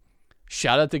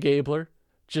 Shout out to Gabler,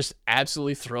 just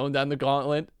absolutely throwing down the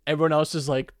gauntlet. Everyone else is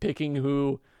picking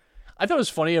who. I thought it was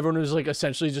funny. Everyone was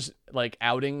essentially just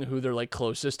outing who their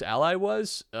closest ally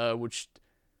was, which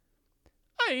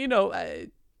I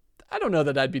don't know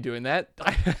that I'd be doing that.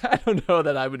 I don't know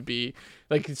that I would be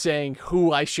saying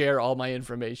who I share all my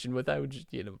information with. I would just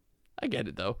I get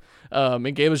it though. And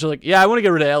Gabler's just yeah, I want to get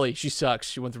rid of Ellie. She sucks.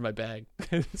 She went through my bag.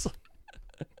 And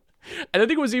I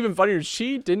think it was even funnier.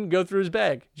 She didn't go through his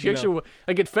bag. She actually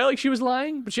it felt like she was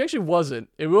lying, but she actually wasn't.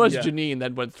 It was Janine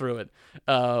that went through it.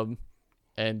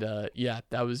 Yeah,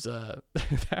 that was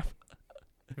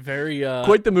very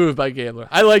quite the move by Gabler.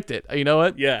 I liked it. You know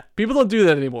what? Yeah. People don't do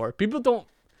that anymore. People don't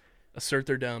assert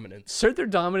their dominance.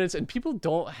 And people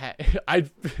don't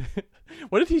have.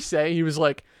 What did he say? He was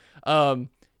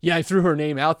yeah, I threw her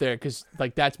name out there because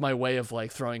that's my way of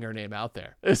throwing her name out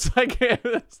there. It's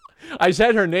I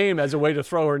said her name as a way to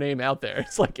throw her name out there.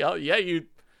 It's oh yeah, you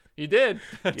did.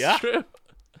 That's true.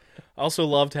 I also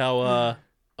loved how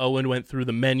Owen went through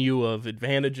the menu of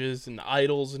advantages and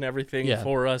idols and everything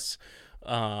for us.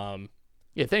 Yeah,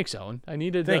 thanks, Owen. I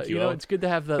needed. Thank you. It's good to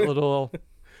have that little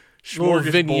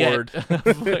vignette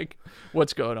of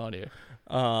what's going on here.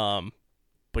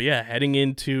 But yeah, heading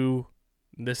into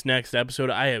this next episode,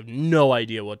 I have no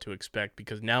idea what to expect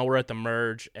because now we're at the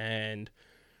merge and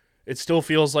it still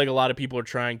feels like a lot of people are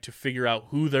trying to figure out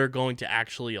who they're going to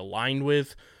actually align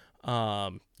with.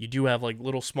 You do have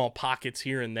little small pockets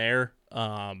here and there.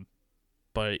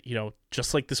 But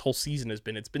just like this whole season has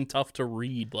been, it's been tough to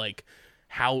read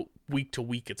how week to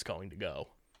week it's going to go.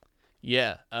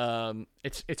 Yeah.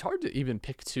 It's hard to even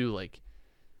pick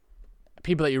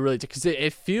people that you really because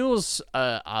it feels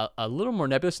a little more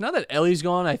nebulous now that Ellie's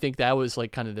gone. I think that was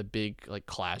kind of the big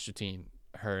clash between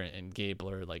her and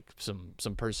Gabler, some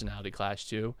personality clash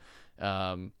too.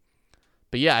 But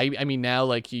yeah, I mean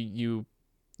now you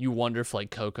wonder if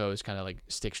Coco is kind of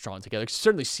stick strong together. It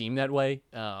certainly seemed that way.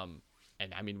 And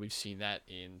I mean we've seen that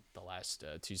in the last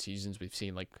 2 seasons. We've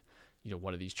seen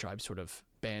one of these tribes sort of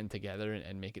band together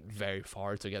and make it very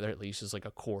far together, at least as a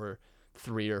core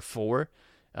 3 or 4.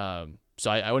 So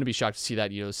I wouldn't be shocked to see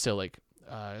that, still like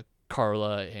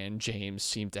Carla and James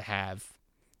seem to have,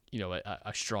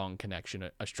 a strong connection,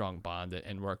 a strong bond,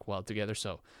 and work well together.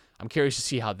 So I'm curious to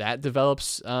see how that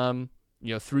develops,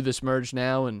 through this merge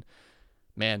now. And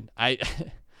man,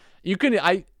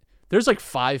 there's like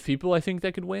 5 people I think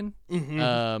that could win.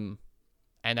 Mm-hmm.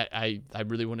 And I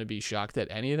really wouldn't be shocked at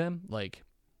any of them. Like,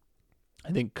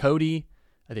 I think Cody,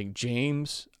 I think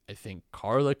James, I think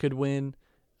Carla could win.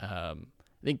 I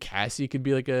think Cassidy could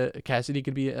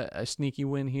be a sneaky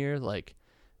win here. Like,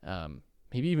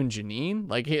 maybe even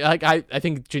Janine. I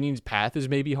think Janine's path is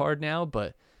maybe hard now,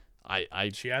 but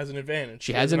she has an advantage.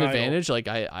 She has an advantage. Like,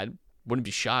 I wouldn't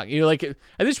be shocked. Like, at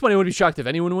this point, I wouldn't be shocked if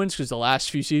anyone wins, because the last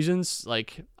few seasons,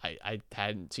 like, I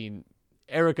hadn't seen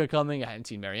Erica coming, I hadn't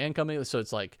seen Marianne coming, so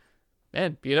it's like,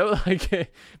 man,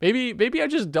 like, maybe I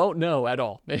just don't know at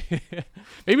all. Maybe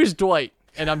it's Dwight,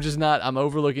 and I'm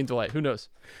overlooking Dwight. Who knows?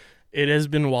 It has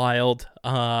been wild.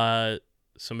 So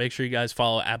make sure you guys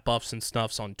follow at Buffs and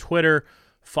Snuffs on Twitter.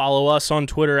 Follow us on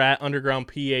Twitter at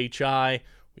UndergroundPHI.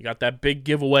 We got that big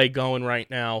giveaway going right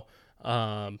now.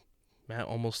 Matt,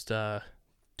 almost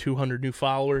 200 new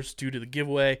followers due to the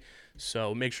giveaway.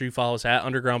 So make sure you follow us at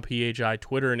UndergroundPHI,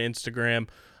 Twitter and Instagram.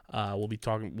 We'll be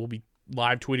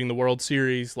live tweeting the World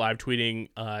Series, live tweeting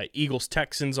Eagles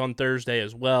Texans on Thursday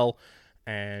as well.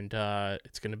 And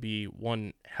it's going to be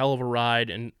one hell of a ride.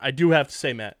 And I do have to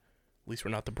say, Matt, at least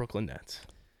we're not the Brooklyn Nets.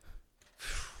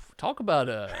 Talk about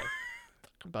a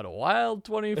wild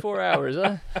 24 hours,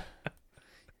 huh?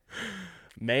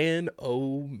 Man,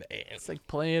 oh man. It's like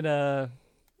playing I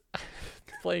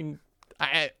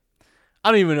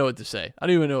don't even know what to say. I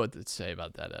don't even know what to say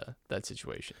about that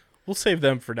situation. We'll save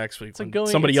them for next week. It's like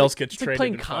somebody else gets traded. It's like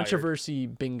playing and controversy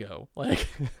bingo. Like,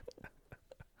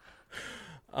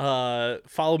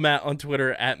 follow Matt on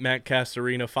Twitter at Matt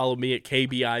Castorina. Follow me at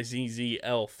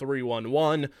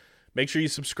KBIZZL311. Make sure you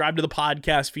subscribe to the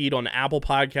podcast feed on Apple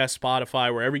Podcasts,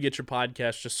 Spotify, wherever you get your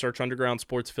podcasts. Just search Underground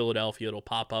Sports Philadelphia. It'll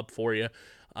pop up for you.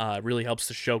 It really helps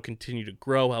the show continue to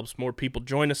grow, helps more people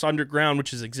join us underground,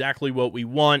 which is exactly what we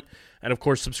want. And, of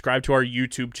course, subscribe to our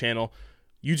YouTube channel,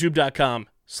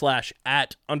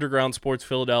 youtube.com/@Underground Sports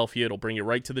Philadelphia. It'll bring you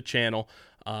right to the channel.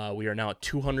 We are now at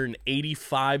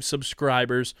 285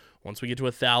 subscribers. Once we get to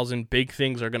 1,000, big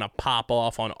things are going to pop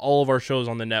off on all of our shows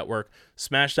on the network.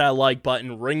 Smash that like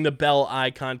button, ring the bell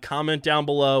icon, comment down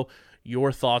below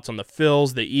your thoughts on the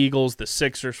Phils, the Eagles, the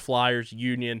Sixers, Flyers,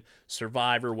 Union,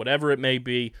 Survivor, whatever it may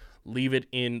be. Leave it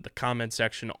in the comment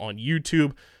section on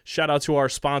YouTube. Shout out to our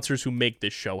sponsors who make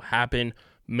this show happen: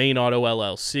 Main Auto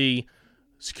LLC,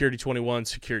 Security 21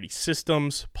 Security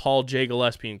Systems, Paul J.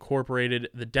 Gillespie Incorporated,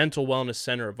 the Dental Wellness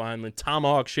Center of Vineland,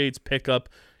 Tomahawk Shades Pickup,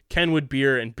 Kenwood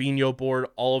Beer, and Bino Board.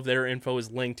 All of their info is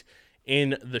linked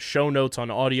in the show notes on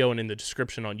audio and in the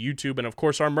description on YouTube. And, of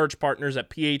course, our merch partners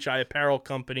at PHI Apparel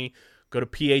Company. Go to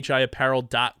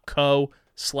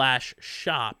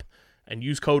phiapparel.co/shop and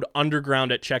use code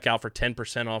UNDERGROUND at checkout for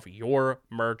 10% off your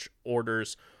merch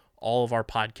orders. All of our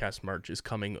podcast merch is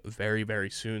coming very, very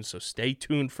soon, so stay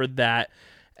tuned for that.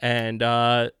 And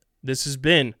this has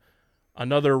been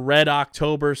another Red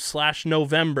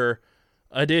October/November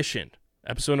edition,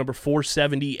 episode number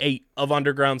 478 of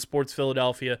Underground Sports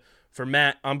Philadelphia. For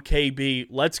Matt, I'm KB.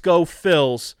 Let's go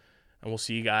Phils, and we'll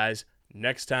see you guys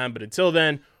next time. But until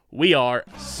then, we are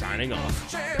signing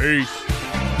off. Peace.